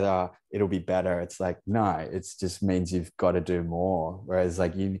together, it'll be better. It's like, no, it just means you've got to do more. Whereas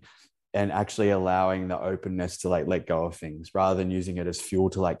like and actually allowing the openness to like let go of things rather than using it as fuel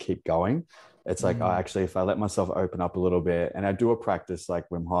to like keep going. It's like, actually, if I let myself open up a little bit, and I do a practice like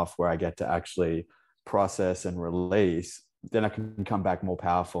Wim Hof where I get to actually process and release, then I can come back more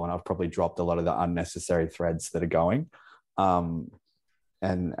powerful, and I've probably dropped a lot of the unnecessary threads that are going. And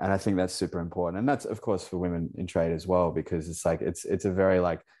I think that's super important. And that's, of course, for women in trade as well, because it's like, it's a very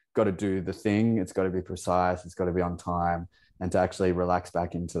like, got to do the thing. It's got to be precise. It's got to be on time, and to actually relax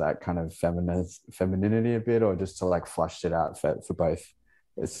back into that kind of femininity a bit, or just to like flush it out for both.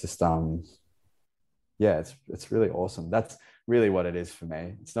 It's just, yeah, it's really awesome. That's really what it is for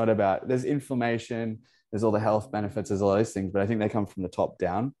me. It's not about, there's inflammation, there's all the health benefits, there's all those things, but I think they come from the top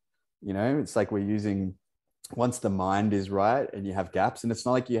down. It's like we're using, once the mind is right and you have gaps, and it's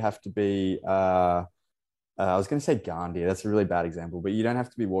not like you have to be, I was going to say Gandhi, that's a really bad example, but you don't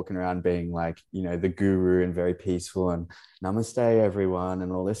have to be walking around being like, the guru and very peaceful and namaste everyone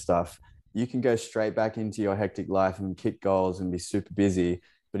and all this stuff. You can go straight back into your hectic life and kick goals and be super busy.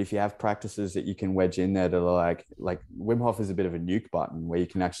 But if you have practices that you can wedge in there that are like Wim Hof is a bit of a nuke button where you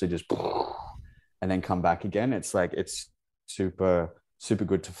can actually just and then come back again. It's like, it's super, super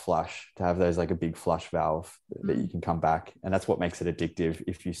good to flush, to have those like a big flush valve that you can come back. And that's what makes it addictive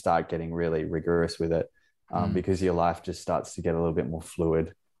if you start getting really rigorous with it, because your life just starts to get a little bit more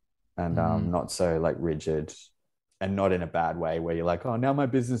fluid and not so like rigid, and not in a bad way where you're like, oh, now my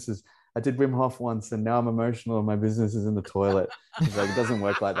business is, I did Wim Hof once and now I'm emotional and my business is in the toilet. It's like, it doesn't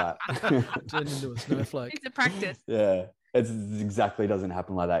work like that. Turn into a snowflake. It's a practice. Yeah, it exactly doesn't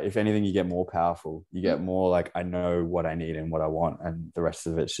happen like that. If anything, you get more powerful. You get more like, I know what I need and what I want, and the rest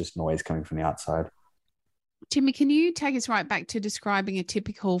of it's just noise coming from the outside. Jimmy, can you take us right back to describing a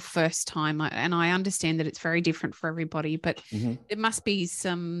typical first time? And I understand that it's very different for everybody, but there must be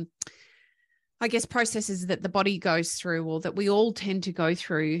some, I guess, processes that the body goes through, or that we all tend to go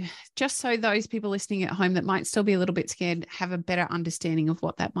through, just so those people listening at home that might still be a little bit scared have a better understanding of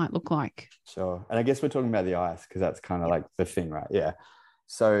what that might look like. Sure. And I guess we're talking about the ice because that's kind of like the thing, right? Yeah.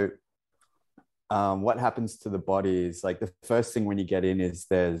 So what happens to the body is like, the first thing when you get in is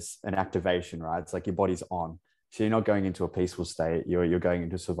there's an activation, right? It's like your body's on. So you're not going into a peaceful state. You're going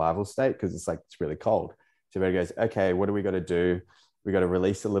into a survival state because it's like, it's really cold. So everybody goes, okay, what do we got to do? We got to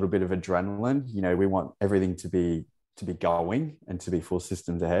release a little bit of adrenaline. We want everything to be going and to be full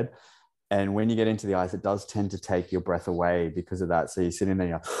systems ahead. And when you get into the ice, it does tend to take your breath away because of that. So you sit in there, and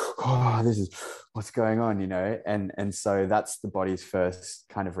you're like, oh, this is what's going on, and so that's the body's first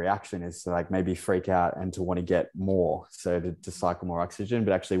kind of reaction, is to like maybe freak out and to want to get more, so to cycle more oxygen.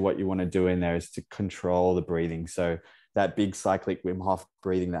 But actually what you want to do in there is to control the breathing. So that big cyclic Wim Hof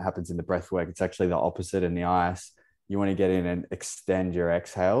breathing that happens in the breath work, it's actually the opposite in the ice. You want to get in and extend your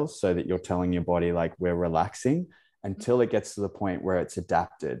exhales so that you're telling your body like, we're relaxing. until it gets to the point where it's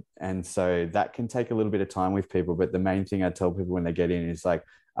adapted. And so that can take a little bit of time with people. But the main thing I tell people when they get in is like,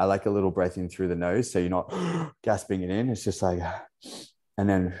 I like a little breath in through the nose. So you're not gasping it in. It's just like, and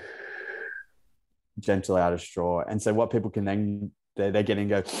then gentle out of straw. And so what people can then, they get in and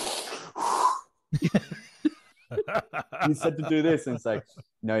go, you said to do this. And it's like,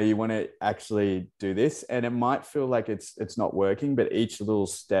 no, you want to actually do this. And it might feel like it's not working, but each little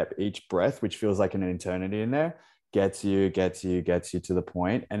step, each breath, which feels like an eternity in there, gets you to the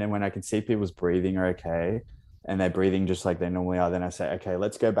point. And then when I can see people's breathing are okay and they're breathing just like they normally are, then I say, okay,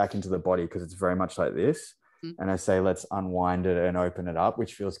 let's go back into the body, because it's very much like this. And I say, let's unwind it and open it up,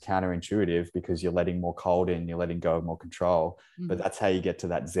 which feels counterintuitive because you're letting more cold in, you're letting go of more control. But that's how you get to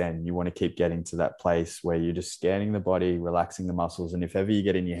that Zen. You want to keep getting to that place where you're just scanning the body, relaxing the muscles. And if ever you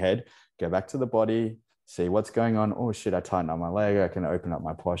get in your head, go back to the body, see what's going on. Oh shit, I tightened up my leg. I can open up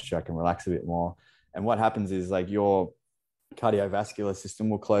my posture. I can relax a bit more. And what happens is like your cardiovascular system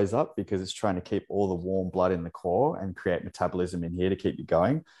will close up because it's trying to keep all the warm blood in the core and create metabolism in here to keep you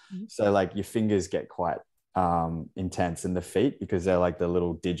going. So like your fingers get quite intense in the feet because they're like the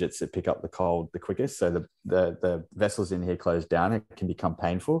little digits that pick up the cold the quickest. So the vessels in here close down. It can become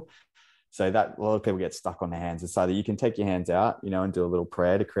painful. So that a lot of people get stuck on their hands. It's either you can take your hands out, and do a little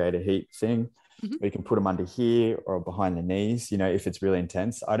prayer to create a heat thing, or you can put them under here or behind the knees, if it's really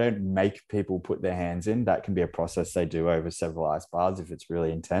intense. I don't make people put their hands in. That can be a process they do over several ice baths if it's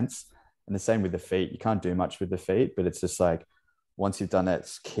really intense. And the same with the feet. You can't do much with the feet, but it's just like, once you've done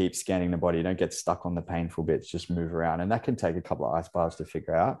that, keep scanning the body. You don't get stuck on the painful bits, just move around. And that can take a couple of ice baths to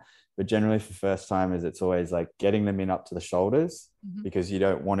figure out. But generally for first timers, it's always like getting them in up to the shoulders, because you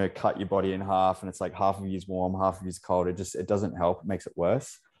don't want to cut your body in half and it's like half of you's warm, half of you's cold. It doesn't help. It makes it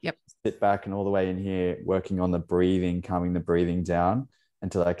worse. Yep. Sit back and all the way in here, working on the breathing, calming the breathing down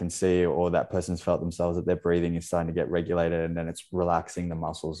until I can see, or that person's felt themselves that their breathing is starting to get regulated. And then it's relaxing the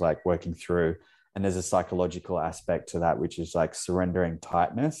muscles, like working through. And there's a psychological aspect to that, which is like surrendering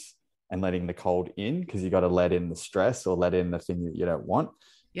tightness and letting the cold in, because you got to let in the stress or let in the thing that you don't want.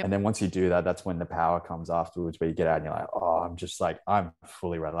 Yep. And then once you do that, that's when the power comes afterwards, where you get out and you're like, oh, I'm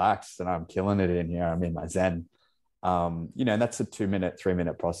fully relaxed and I'm killing it in here. I'm in my Zen. And that's a 2-minute,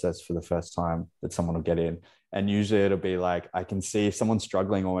 3-minute process for the first time that someone will get in. And usually it'll be like, I can see if someone's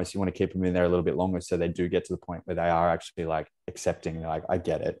struggling almost, you want to keep them in there a little bit longer. So they do get to the point where they are actually like accepting, like, I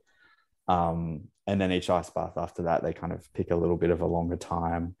get it. And then each ice bath after that, they kind of pick a little bit of a longer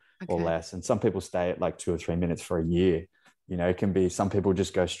time or less. And some people stay at like 2 or 3 minutes for a year. It can be, some people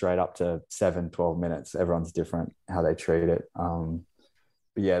just go straight up to 7, 12 minutes. Everyone's different how they treat it.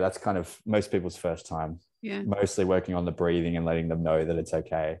 But yeah, that's kind of most people's first time. Yeah. Mostly working on the breathing and letting them know that it's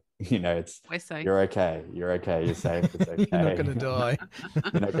okay. We're safe. You're okay. You're okay. You're safe. It's okay. You're not going to die.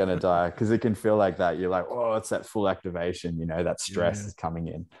 You're not going to die, because it can feel like that. You're like, oh, it's that full activation. That stress is coming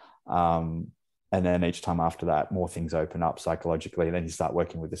in. And then each time after that, more things open up psychologically. And then you start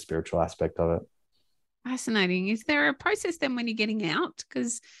working with the spiritual aspect of it. Fascinating. Is there a process then when you're getting out?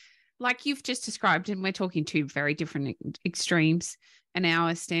 Because like you've just described, and we're talking two very different extremes, an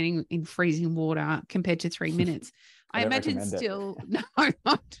hour standing in freezing water compared to 3 minutes. I imagine still, no,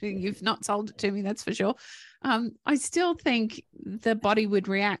 you've not sold it to me, that's for sure. I still think the body would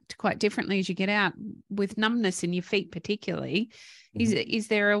react quite differently as you get out, with numbness in your feet particularly. Is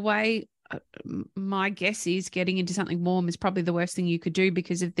there a way? My guess is getting into something warm is probably the worst thing you could do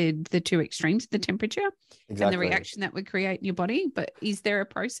because of the two extremes, the temperature and the reaction that would create in your body. But is there a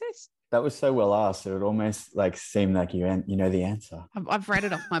process? That was so well asked. It would almost like seem like you know the answer. I've read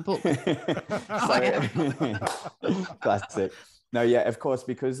it off my book. Classic. No, yeah, of course,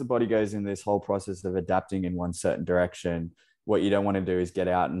 because the body goes in this whole process of adapting in one certain direction. What you don't want to do is get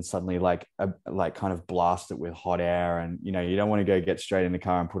out and suddenly like kind of blast it with hot air. And, you don't want to go get straight in the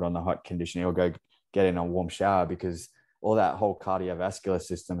car and put on the hot conditioning or go get in a warm shower, because all that whole cardiovascular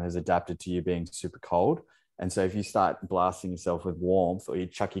system has adapted to you being super cold. And so if you start blasting yourself with warmth, or you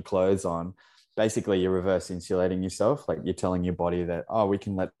chuck your clothes on, basically you're reverse insulating yourself. Like you're telling your body that, oh, we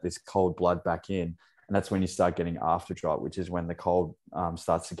can let this cold blood back in. And that's when you start getting after-drop, which is when the cold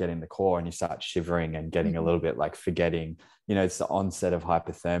starts to get in the core and you start shivering and getting a little bit like forgetting, it's the onset of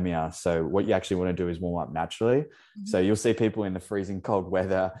hypothermia. So what you actually want to do is warm up naturally. So you'll see people in the freezing cold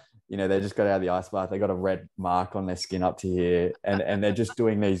weather, they just got out of the ice bath. They got a red mark on their skin up to here. And they're just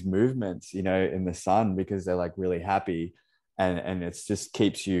doing these movements, in the sun, because they're like really happy. And it just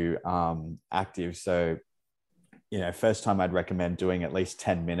keeps you active. So first time I'd recommend doing at least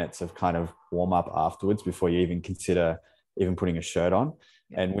 10 minutes of kind of warm up afterwards before you even consider even putting a shirt on.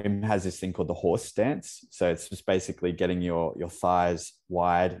 Yeah. And Wim has this thing called the horse stance. So it's just basically getting your thighs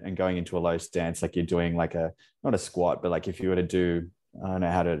wide and going into a low stance, like you're doing like not a squat, but like if you were to do, I don't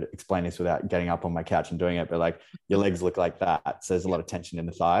know how to explain this without getting up on my couch and doing it, but like your legs look like that. So there's a lot of tension in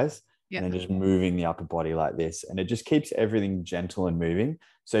the thighs. Yeah. And then just moving the upper body like this. And it just keeps everything gentle and moving.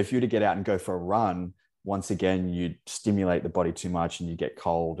 So if you were to get out and go for a run, once again, you'd stimulate the body too much and you get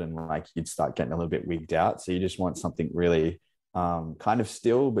cold and like you'd start getting a little bit wigged out. So you just want something really kind of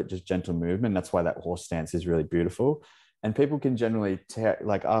still, but just gentle movement. That's why that horse stance is really beautiful. And people can generally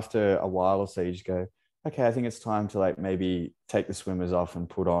like after a while or so, you just go, okay, I think it's time to like maybe take the swimmers off and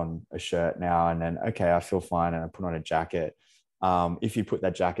put on a shirt now. And then, okay, I feel fine. And I put on a jacket. If you put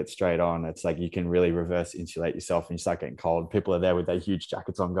that jacket straight on, it's like you can really reverse insulate yourself and you start getting cold. People are there with their huge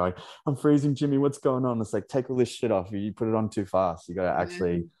jackets on going, I'm freezing, Jimmy, what's going on? It's like, take all this shit off. You put it on too fast. You got to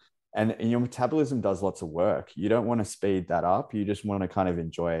actually, and your metabolism does lots of work. You don't want to speed that up. You just want to kind of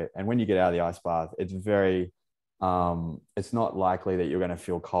enjoy it. And when you get out of the ice bath, it's very, it's not likely that you're going to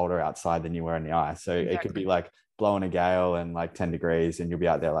feel colder outside than you were in the ice. So It could be like blowing a gale and like 10 degrees and you'll be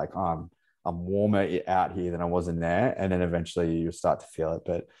out there like, oh, I'm warmer out here than I was in there. And then eventually you start to feel it.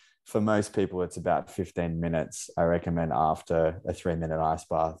 But for most people, it's about 15 minutes. I recommend after a 3-minute ice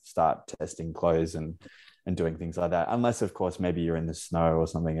bath, start testing clothes and doing things like that. Unless, of course, maybe you're in the snow or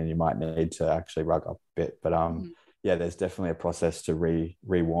something and you might need to actually rug up a bit. But yeah, there's definitely a process to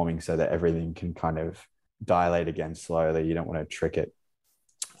re-warming so that everything can kind of dilate again slowly. You don't want to trick it.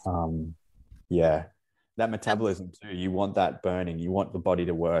 Yeah, that metabolism too. You want that burning. You want the body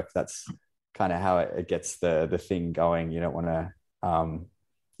to work. That's kind of how it gets the thing going. You don't want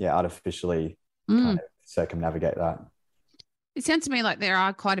to artificially kind of circumnavigate that. It sounds to me like there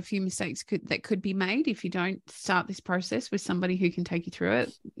are quite a few mistakes that could be made if you don't start this process with somebody who can take you through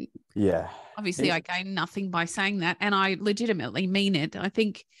it. Yeah. Obviously, I gain nothing by saying that, and I legitimately mean it. I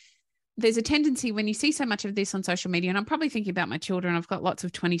think there's a tendency when you see so much of this on social media, and I'm probably thinking about my children. I've got lots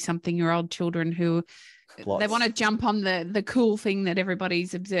of 20-something-year-old children who they want to jump on the cool thing that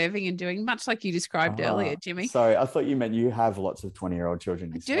everybody's observing and doing, much like you described earlier, Jimmy. Sorry, I thought you meant you have lots of 20-year-old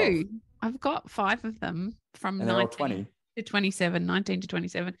children yourself. I do. I've got 5 of them from 19 to 27, 19 to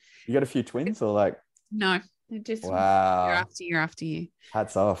 27. You got a few twins or like? No, they're just wow. year after year.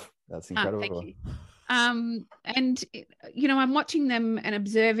 Hats off. That's incredible. Thank you. And, you know, I'm watching them and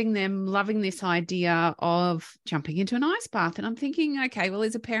observing them, loving this idea of jumping into an ice bath. And I'm thinking, okay, well,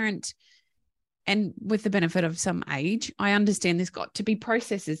 as a parent and with the benefit of some age, I understand there's got to be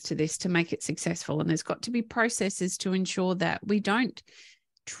processes to this to make it successful. And there's got to be processes to ensure that we don't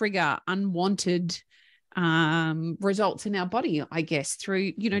trigger unwanted results in our body, I guess,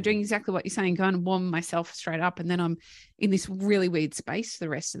 through, you know, doing exactly what you're saying, going and warm myself straight up. And then I'm in this really weird space for the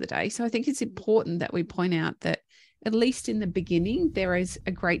rest of the day. So I think it's important that we point out that at least in the beginning, there is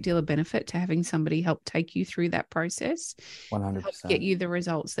a great deal of benefit to having somebody help take you through that process. 100%. Help get you the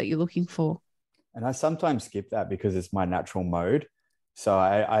results that you're looking for. And I sometimes skip that because it's my natural mode. So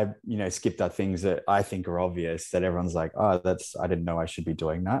I you know, skip the things that I think are obvious that everyone's like, oh, I didn't know I should be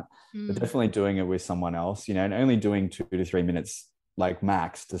doing that. But definitely doing it with someone else, you know, and only doing 2 to 3 minutes, like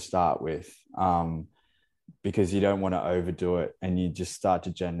max to start with, because you don't want to overdo it and you just start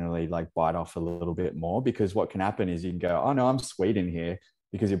to generally like bite off a little bit more, because what can happen is you can go, oh no, I'm sweet in here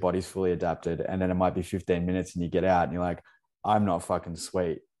because your body's fully adapted. And then it might be 15 minutes and you get out and you're like, I'm not fucking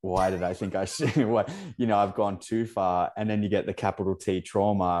sweet. Why did I think I should? What, you know, I've gone too far. And then you get the capital T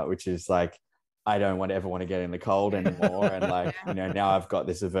trauma, which is like, I don't ever want to get in the cold anymore. And like, you know, now I've got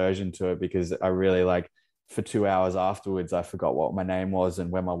this aversion to it because I really like for 2 hours afterwards, I forgot what my name was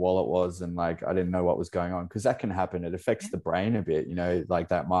and where my wallet was. And like, I didn't know what was going on, because that can happen. It affects the brain a bit, you know, like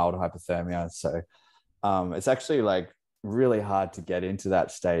that mild hypothermia. So it's actually like really hard to get into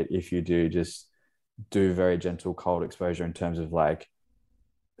that state if you do very gentle cold exposure in terms of like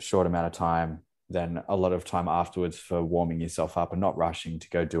short amount of time, then a lot of time afterwards for warming yourself up and not rushing to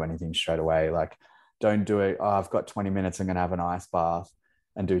go do anything straight away. Like, don't do it. Oh, I've got 20 minutes. I'm going to have an ice bath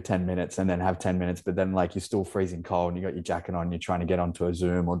and do 10 minutes and then have 10 minutes. But then like you're still freezing cold and you got your jacket on, you're trying to get onto a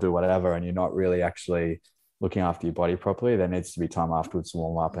Zoom or do whatever. And you're not really actually looking after your body properly. There needs to be time afterwards to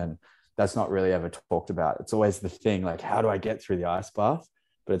warm up. And that's not really ever talked about. It's always the thing, like, how do I get through the ice bath?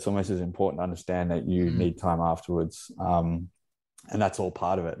 But it's almost as important to understand that you need time afterwards. And that's all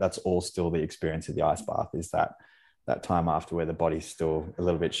part of it. That's all still the experience of the ice bath, is that time after where the body's still a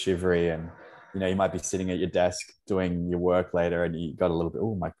little bit shivery. And, you know, you might be sitting at your desk doing your work later and you got a little bit,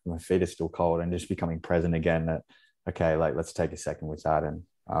 oh, my feet are still cold, and just becoming present again that, okay, like, let's take a second with that. And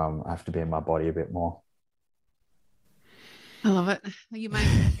I have to be in my body a bit more. I love it. You made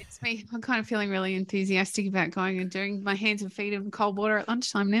it's me. I'm kind of feeling really enthusiastic about going and doing my hands and feet in cold water at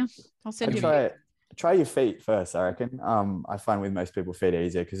lunchtime now. I'll send you. Try your feet first, I reckon. I find with most people, feet are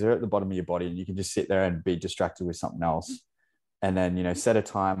easier because they're at the bottom of your body and you can just sit there and be distracted with something else. And then, you know, set a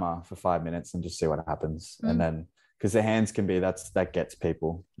timer for 5 minutes and just see what happens. And then, because the hands can be, that gets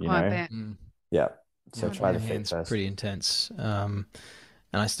people, you know? I bet. Yeah. So try the feet first. Pretty intense. And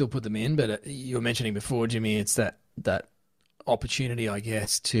I still put them in, but you were mentioning before, Jimmy, it's that opportunity, I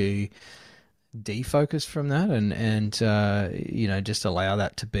guess, to defocus from that and you know, just allow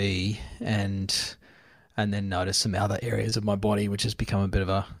that to be and then notice some other areas of my body, which has become a bit of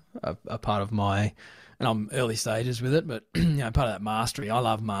a part of my, and I'm early stages with it, but you know, part of that mastery. I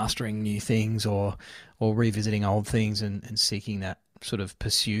love mastering new things or revisiting old things and seeking that sort of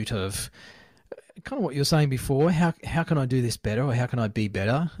pursuit of kind of what you were saying before. How can I do this better, or how can I be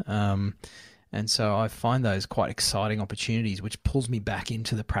better? And so I find those quite exciting opportunities, which pulls me back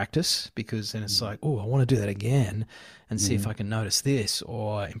into the practice, because then it's like, oh, I want to do that again and see if I can notice this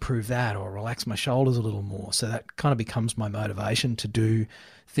or improve that or relax my shoulders a little more. So that kind of becomes my motivation to do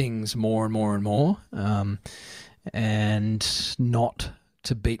things more and more and more, and not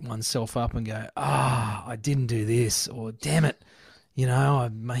to beat oneself up and go, I didn't do this, or damn it, you know,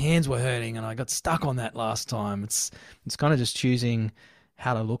 my hands were hurting and I got stuck on that last time. It's kind of just choosing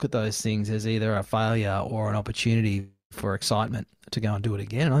how to look at those things as either a failure or an opportunity for excitement to go and do it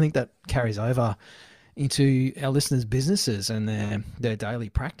again. And I think that carries over into our listeners' businesses and their daily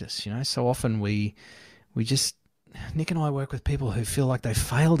practice. You know, so often we just, Nick and I work with people who feel like they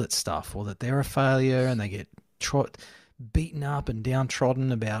failed at stuff, or that they're a failure, and they get beaten up and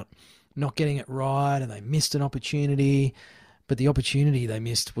downtrodden about not getting it right, and they missed an opportunity. But the opportunity they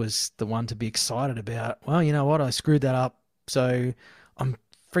missed was the one to be excited about. Well, you know what? I screwed that up. So I'm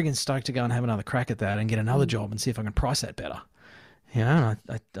friggin' stoked to go and have another crack at that and get another job and see if I can price that better. You know,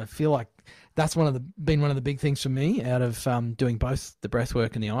 and I feel like that's been one of the big things for me out of doing both the breath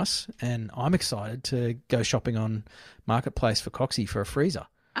work and the ice. And I'm excited to go shopping on Marketplace for Coxie for a freezer.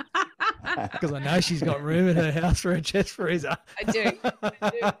 Because I know she's got room in her house for a chest freezer. I do.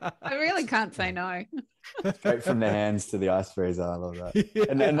 I really can't say no. Straight from the hands to the ice freezer. I love that. Yeah.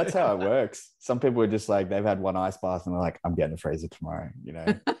 And that's how it works. Some people are just like, they've had one ice bath and they're like, I'm getting a freezer tomorrow, you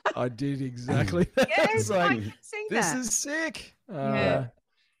know. I did exactly that. Yeah, it's like, this that. Is sick. Yeah.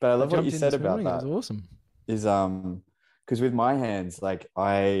 But I love what you said about that. It was awesome. Is because with my hands, like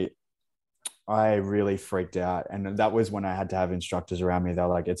I really freaked out, and that was when I had to have instructors around me. They're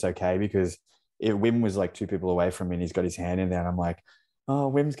like, it's okay, because Wim was like 2 people away from me and he's got his hand in there, and I'm like,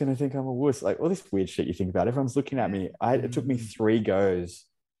 oh, Wim's gonna think I'm a wuss. Like all this weird shit you think about. Everyone's looking at me. It took me 3 goes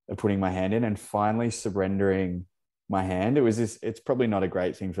of putting my hand in and finally surrendering my hand. It's probably not a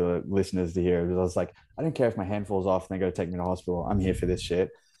great thing for the listeners to hear, because I was like, I don't care if my hand falls off and they got to take me to hospital. I'm here for this shit.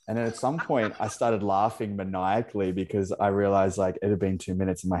 And then at some point I started laughing maniacally because I realized like it had been 2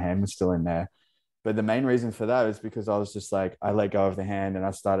 minutes and my hand was still in there. But the main reason for that is because I was just like, I let go of the hand and I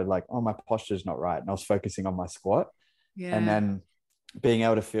started like, oh, my posture's not right. And I was focusing on my squat. Yeah. And then being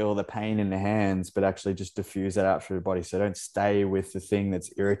able to feel the pain in the hands, but actually just diffuse that out through the body. So don't stay with the thing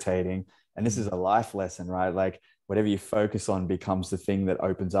that's irritating. And this is a life lesson, right? Like whatever you focus on becomes the thing that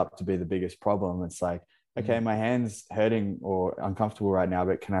opens up to be the biggest problem. It's like, okay, my hand's hurting or uncomfortable right now,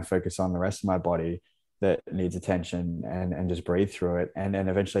 but can I focus on the rest of my body that needs attention and just breathe through it? And then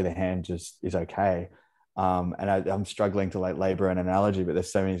eventually the hand just is okay. And I'm struggling to like labor an analogy, but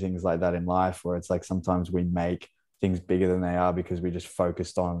there's so many things like that in life where it's like sometimes we make things bigger than they are because we just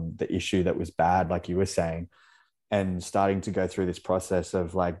focused on the issue that was bad, like you were saying, and starting to go through this process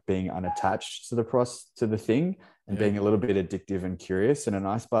of like being unattached to the thing and being a little bit addictive and curious. And an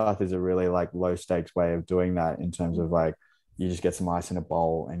ice bath is a really like low stakes way of doing that, in terms of like, you just get some ice in a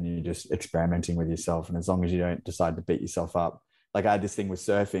bowl and you're just experimenting with yourself. And as long as you don't decide to beat yourself up, like I had this thing with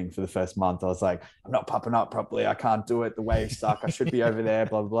surfing for the first month. I was like, I'm not popping up properly. I can't do it. The waves suck. I should be over there,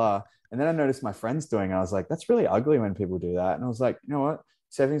 blah, blah, blah. And then I noticed my friends doing it. I was like, that's really ugly when people do that. And I was like, you know what?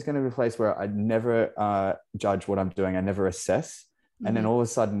 Surfing is going to be a place where I never judge what I'm doing. I never assess. And then all of a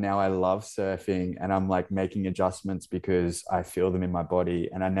sudden now I love surfing and I'm like making adjustments because I feel them in my body.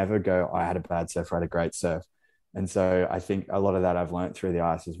 And I never go, I had a bad surf, I had a great surf. And so I think a lot of that I've learned through the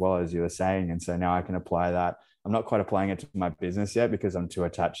ice as well, as you were saying. And so now I can apply that. I'm not quite applying it to my business yet because I'm too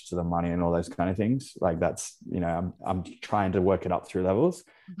attached to the money and all those kind of things. Like that's, you know, I'm trying to work it up through levels.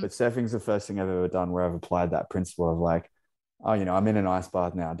 But surfing's the first thing I've ever done where I've applied that principle of like, oh, you know, I'm in an ice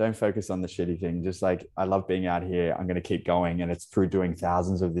bath now. Don't focus on the shitty thing. Just like, I love being out here. I'm going to keep going. And it's through doing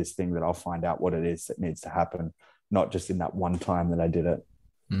thousands of this thing that I'll find out what it is that needs to happen, not just in that one time that I did it.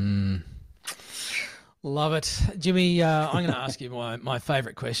 Love it. Jimmy, I'm going to ask you my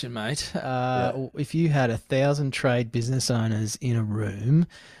favourite question, mate. If you had 1,000 trade business owners in a room,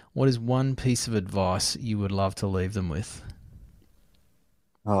 what is one piece of advice you would love to leave them with?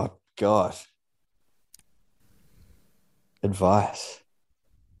 Oh, gosh. Advice.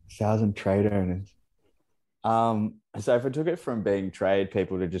 1,000 trade owners. So if I took it from being trade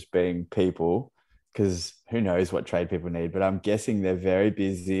people to just being people, because who knows what trade people need, but I'm guessing they're very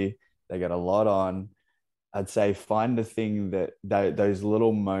busy. They got a lot on. I'd say find the thing that those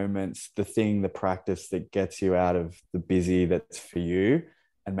little moments, the practice that gets you out of the busy that's for you,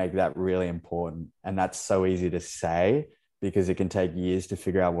 and make that really important. And that's so easy to say because it can take years to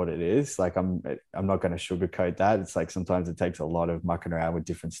figure out what it is. Like I'm not going to sugarcoat that. It's like sometimes it takes a lot of mucking around with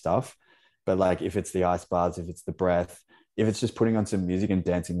different stuff. But like if it's the ice baths, if it's the breath, if it's just putting on some music and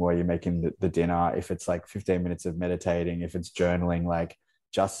dancing while you're making the dinner, if it's like 15 minutes of meditating, if it's journaling, like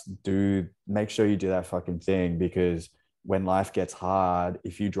make sure you do that fucking thing, because when life gets hard,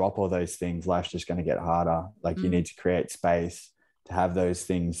 if you drop all those things, life's just going to get harder. Like you need to create space to have those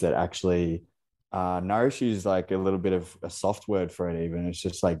things that actually nourish you, is like a little bit of a soft word for it. Even it's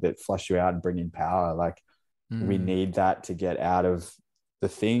just like that flush you out and bring in power. Like we need that to get out of the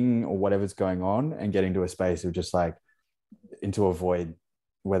thing or whatever's going on and get into a space of just like into a void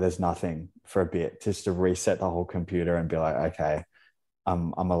where there's nothing for a bit, just to reset the whole computer and be like, okay,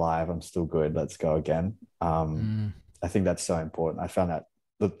 I'm alive. I'm still good. Let's go again. I think that's so important. I found that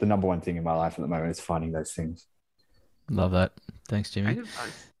the number one thing in my life at the moment is finding those things. Love that. Thanks, Jimmy.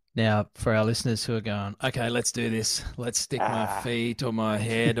 Now, for our listeners who are going, okay, let's do this. Let's stick my feet or my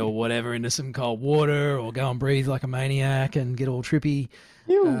head or whatever into some cold water, or go and breathe like a maniac and get all trippy.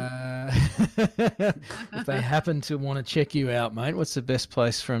 If they happen to want to check you out, mate, what's the best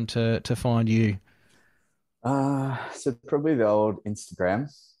place for them to find you? So probably the old Instagram.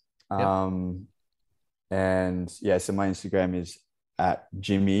 And yeah, so my Instagram is at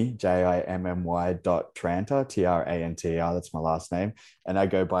Jimmy, JIMMY.Tranter, TRANTR. That's my last name. And I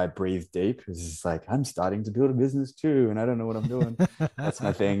go by Breathe Deep, because it's like, I'm starting to build a business too, and I don't know what I'm doing. That's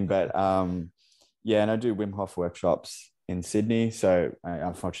my thing. But yeah, and I do Wim Hof workshops in Sydney. So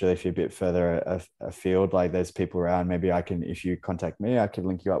unfortunately, if you're a bit further afield, like there's people around, maybe I can, if you contact me, I can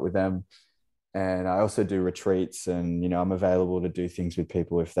link you up with them. And I also do retreats, and, you know, I'm available to do things with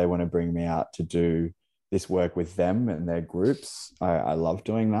people if they want to bring me out to do this work with them and their groups. I love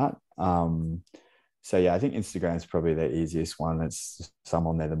doing that. So yeah, I think Instagram is probably the easiest one. It's just, I'm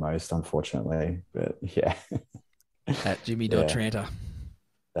on there the most, unfortunately, but yeah. At Jimmy.Tranter.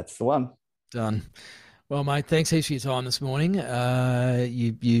 That's the one. Done. Well, mate, thanks heaps for your time this morning. I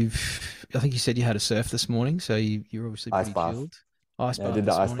think you said you had a surf this morning, so you're obviously pretty chilled. Ice bath. I did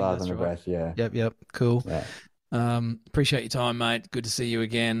the ice bath on the breath, yeah. Yep, cool. Yeah. Appreciate your time, mate. Good to see you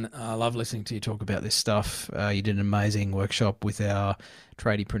again. I love listening to you talk about this stuff. You did an amazing workshop with our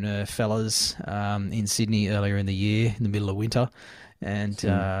tradiepreneur fellas in Sydney earlier in the year, in the middle of winter. And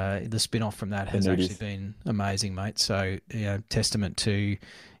the spin-off from that has actually been amazing, mate. So, you know, testament to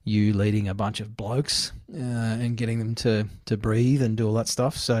you leading a bunch of blokes and getting them to breathe and do all that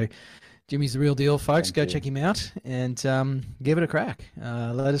stuff. So Jimmy's the real deal, folks. Go check him out and give it a crack.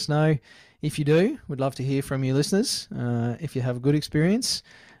 Let us know if you do. We'd love to hear from you listeners. If you have a good experience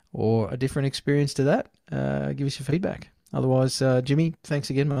or a different experience to that, give us your feedback. Otherwise, Jimmy, thanks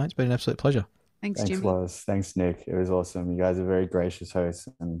again, mate. It's been an absolute pleasure. Thanks, Jimmy. Loz. Thanks, Nick. It was awesome. You guys are very gracious hosts,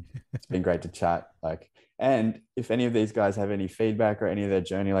 and it's been great to chat. And if any of these guys have any feedback or any of their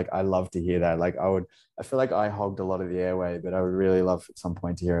journey, I love to hear that. I feel like I hogged a lot of the airway, but I would really love at some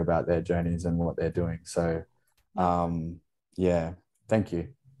point to hear about their journeys and what they're doing. So, yeah, thank you.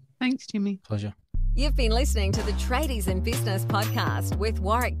 Thanks, Jimmy. Pleasure. You've been listening to the Tradies in Business podcast with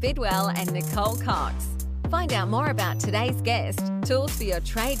Warwick Bidwell and Nicole Cox. Find out more about today's guest, tools for your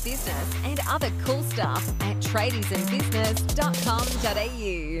trade business, and other cool stuff at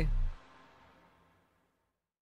tradiesinbusiness.com.au.